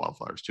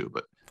Wildflowers too,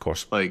 but of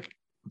course, like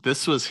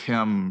this was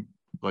him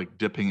like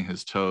dipping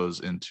his toes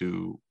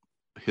into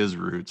his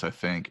roots, I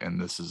think. And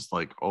this is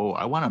like, oh,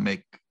 I want to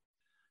make,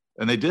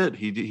 and they did.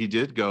 He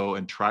did go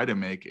and try to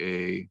make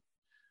a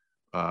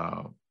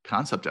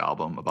concept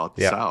album about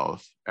the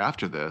South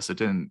after this. It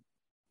didn't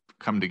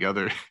come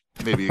together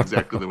maybe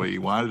exactly the way he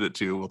wanted it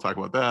to. We'll talk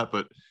about that,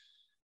 but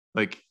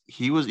like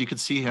you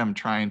could see him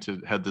trying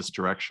to head this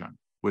direction,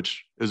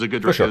 which is a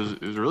good direction.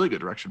 Sure. Is a really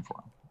good direction for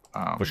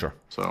him. For sure.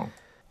 So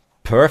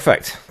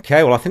perfect.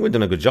 Okay, well, I think we've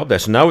done a good job there.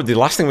 So now the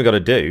last thing we got to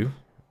do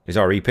is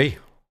our EP.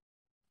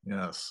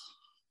 Yes.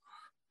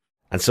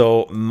 And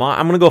so I'm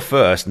going to go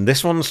first, and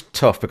this one's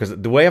tough because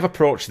the way I've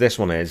approached this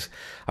one is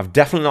I've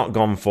definitely not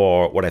gone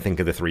for what I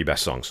think are the 3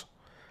 best songs.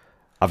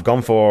 I'm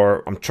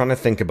trying to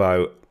think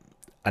about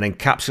an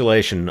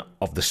encapsulation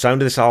of the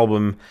sound of this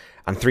album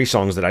and 3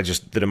 songs that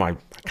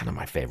are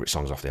my favorite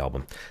songs off the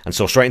album. And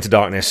so Straight Into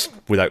Darkness,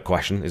 without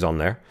question, is on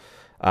there.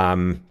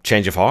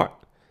 Change of Heart,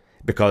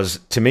 because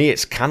to me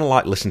it's kind of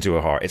like Listen to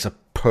Her Heart. It's a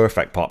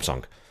perfect pop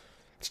song.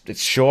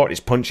 It's short, it's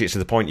punchy, it's to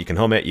the point, you can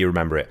hum it, you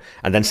remember it.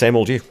 And then Same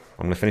Old You.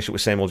 I'm going to finish it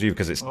with Same Old You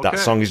because that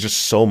song is just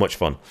so much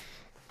fun.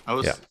 I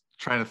was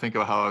trying to think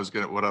of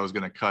what I was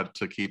gonna cut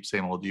to keep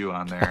Same Old You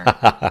on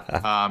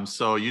there.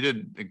 So you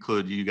didn't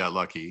include You Got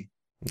Lucky.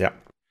 Yeah.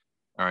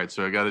 All right,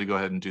 so I got to go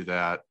ahead and do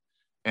that.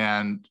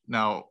 And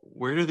now,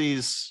 where do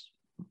these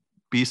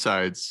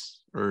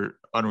B-sides or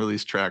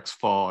unreleased tracks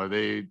fall?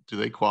 Do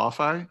they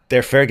qualify?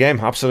 They're fair game,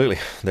 absolutely.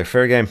 They're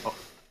fair game. Oh,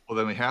 well,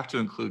 then we have to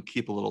include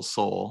Keep a Little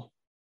Soul.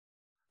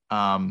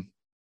 And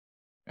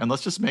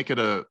let's just make it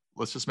a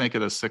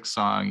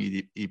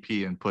 6-song EP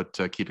and put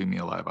Keeping Me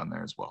Alive on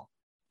there as well.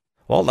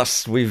 Well,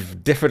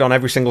 we've differed on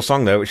every single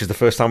song though, which is the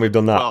first time we've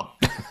done that. Well,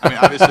 I mean,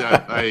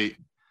 obviously,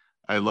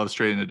 I love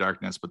Straight Into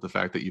Darkness, but the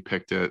fact that you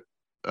picked it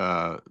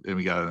and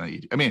we got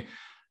it. I mean,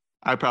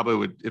 I probably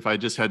would, if I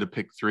just had to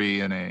pick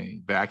 3 in a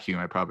vacuum,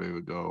 I probably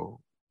would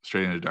go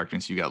Straight Into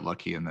Darkness, You Got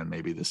Lucky, and then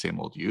maybe the Same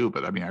Old You.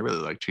 But I mean, I really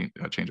like Change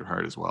of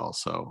Heart as well.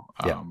 So,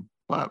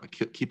 but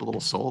Keep a Little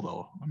Soul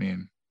though. I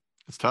mean,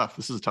 it's tough.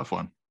 This is a tough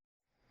one.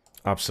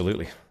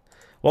 Absolutely.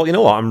 Well, you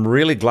know what? I'm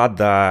really glad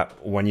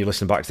that when you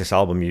listen back to this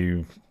album,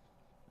 you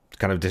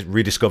kind of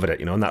rediscovered it,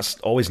 and that's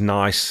always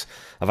nice.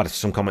 I've had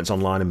some comments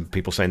online and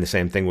people saying the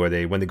same thing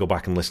where when they go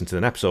back and listen to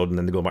an episode and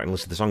then they go back and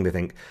listen to the song, they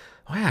think,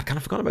 oh yeah, I kind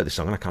of forgot about this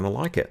song and I kind of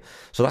like it.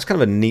 So that's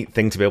kind of a neat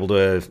thing to be able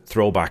to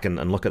throw back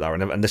and look at that.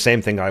 And the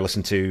same thing, I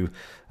listen to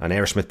an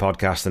Aerosmith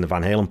podcast and a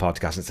Van Halen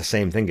podcast, and it's the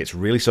same thing. It's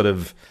really sort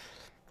of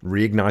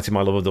reignited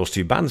my love of those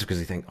 2 bands because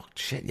you think, oh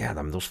shit, yeah,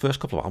 those first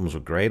couple of albums were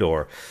great,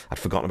 or I'd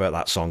forgotten about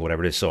that song,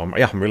 whatever it is. So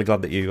I'm really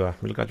glad that you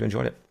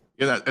enjoyed it.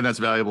 Yeah, and that's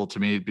valuable to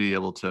me to be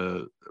able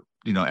to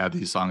add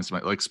these songs to my,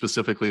 like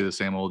specifically the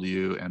Same Old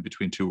You and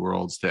Between Two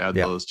Worlds, to add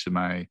those to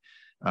my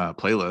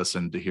playlist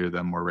and to hear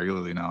them more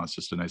regularly now. It's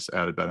just a nice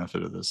added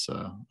benefit of this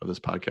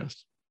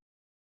podcast.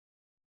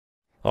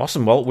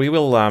 Awesome. Well, we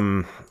will. I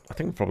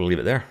think we'll probably leave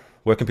it there.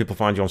 Where can people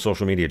find you on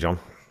social media, John?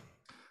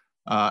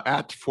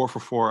 At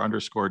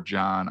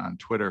 444_John on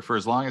Twitter, for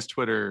as long as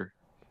Twitter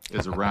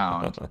is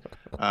around.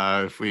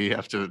 If we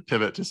have to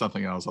pivot to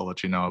something else, I'll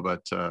let you know.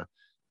 But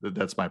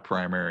that's my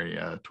primary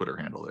Twitter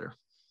handle there.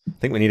 I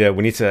think we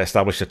need to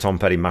establish a Tom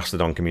Petty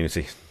Mastodon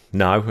community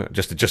now,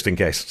 just in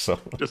case. So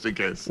just in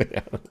case.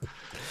 Yeah.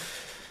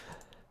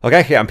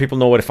 Okay, yeah, and people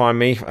know where to find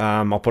me.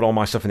 I'll put all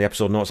my stuff in the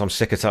episode notes. I'm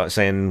sick of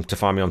saying to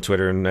find me on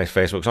Twitter and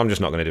Facebook, so I'm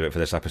just not going to do it for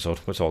this episode.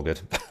 It's all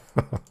good.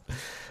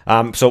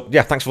 So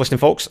yeah, thanks for listening,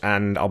 folks,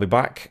 and I'll be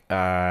back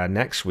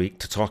next week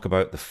to talk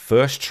about the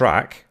first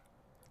track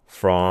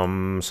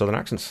from Southern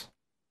Accents,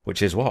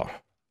 which is what?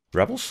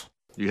 Rebels?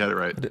 You had it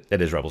right.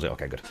 It is Rebels. Yeah,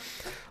 okay, good.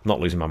 I'm not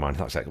losing my mind.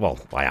 That's it. Well,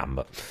 I am,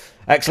 but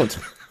excellent.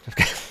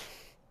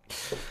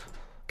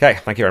 Okay,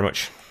 thank you very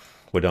much.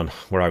 We're done.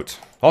 We're out.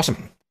 Awesome.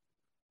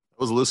 It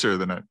was looser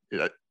than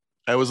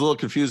I was a little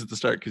confused at the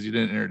start because you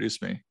didn't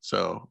introduce me.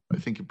 So I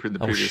think in the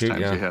previous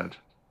times you had.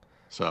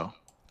 So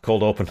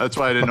cold open. That's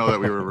why I didn't know that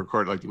we were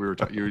recording. Like we were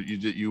talking.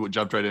 You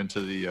jumped right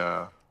into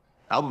the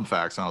album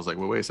facts, and I was like,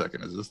 well, wait a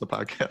second, is this the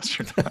podcast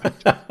or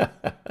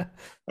not?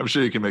 I'm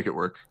sure you can make it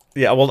work.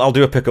 Yeah, well, I'll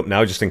do a pickup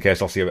now just in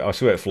case. I'll see where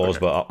it flows, okay.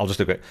 But I'll just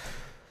do it.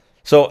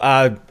 So,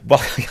 well,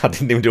 I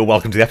didn't even do a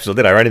welcome to the episode,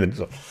 did I, or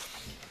anything?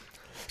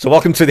 So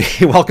welcome to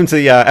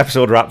the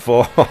episode wrap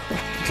for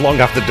Long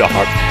After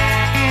Dark.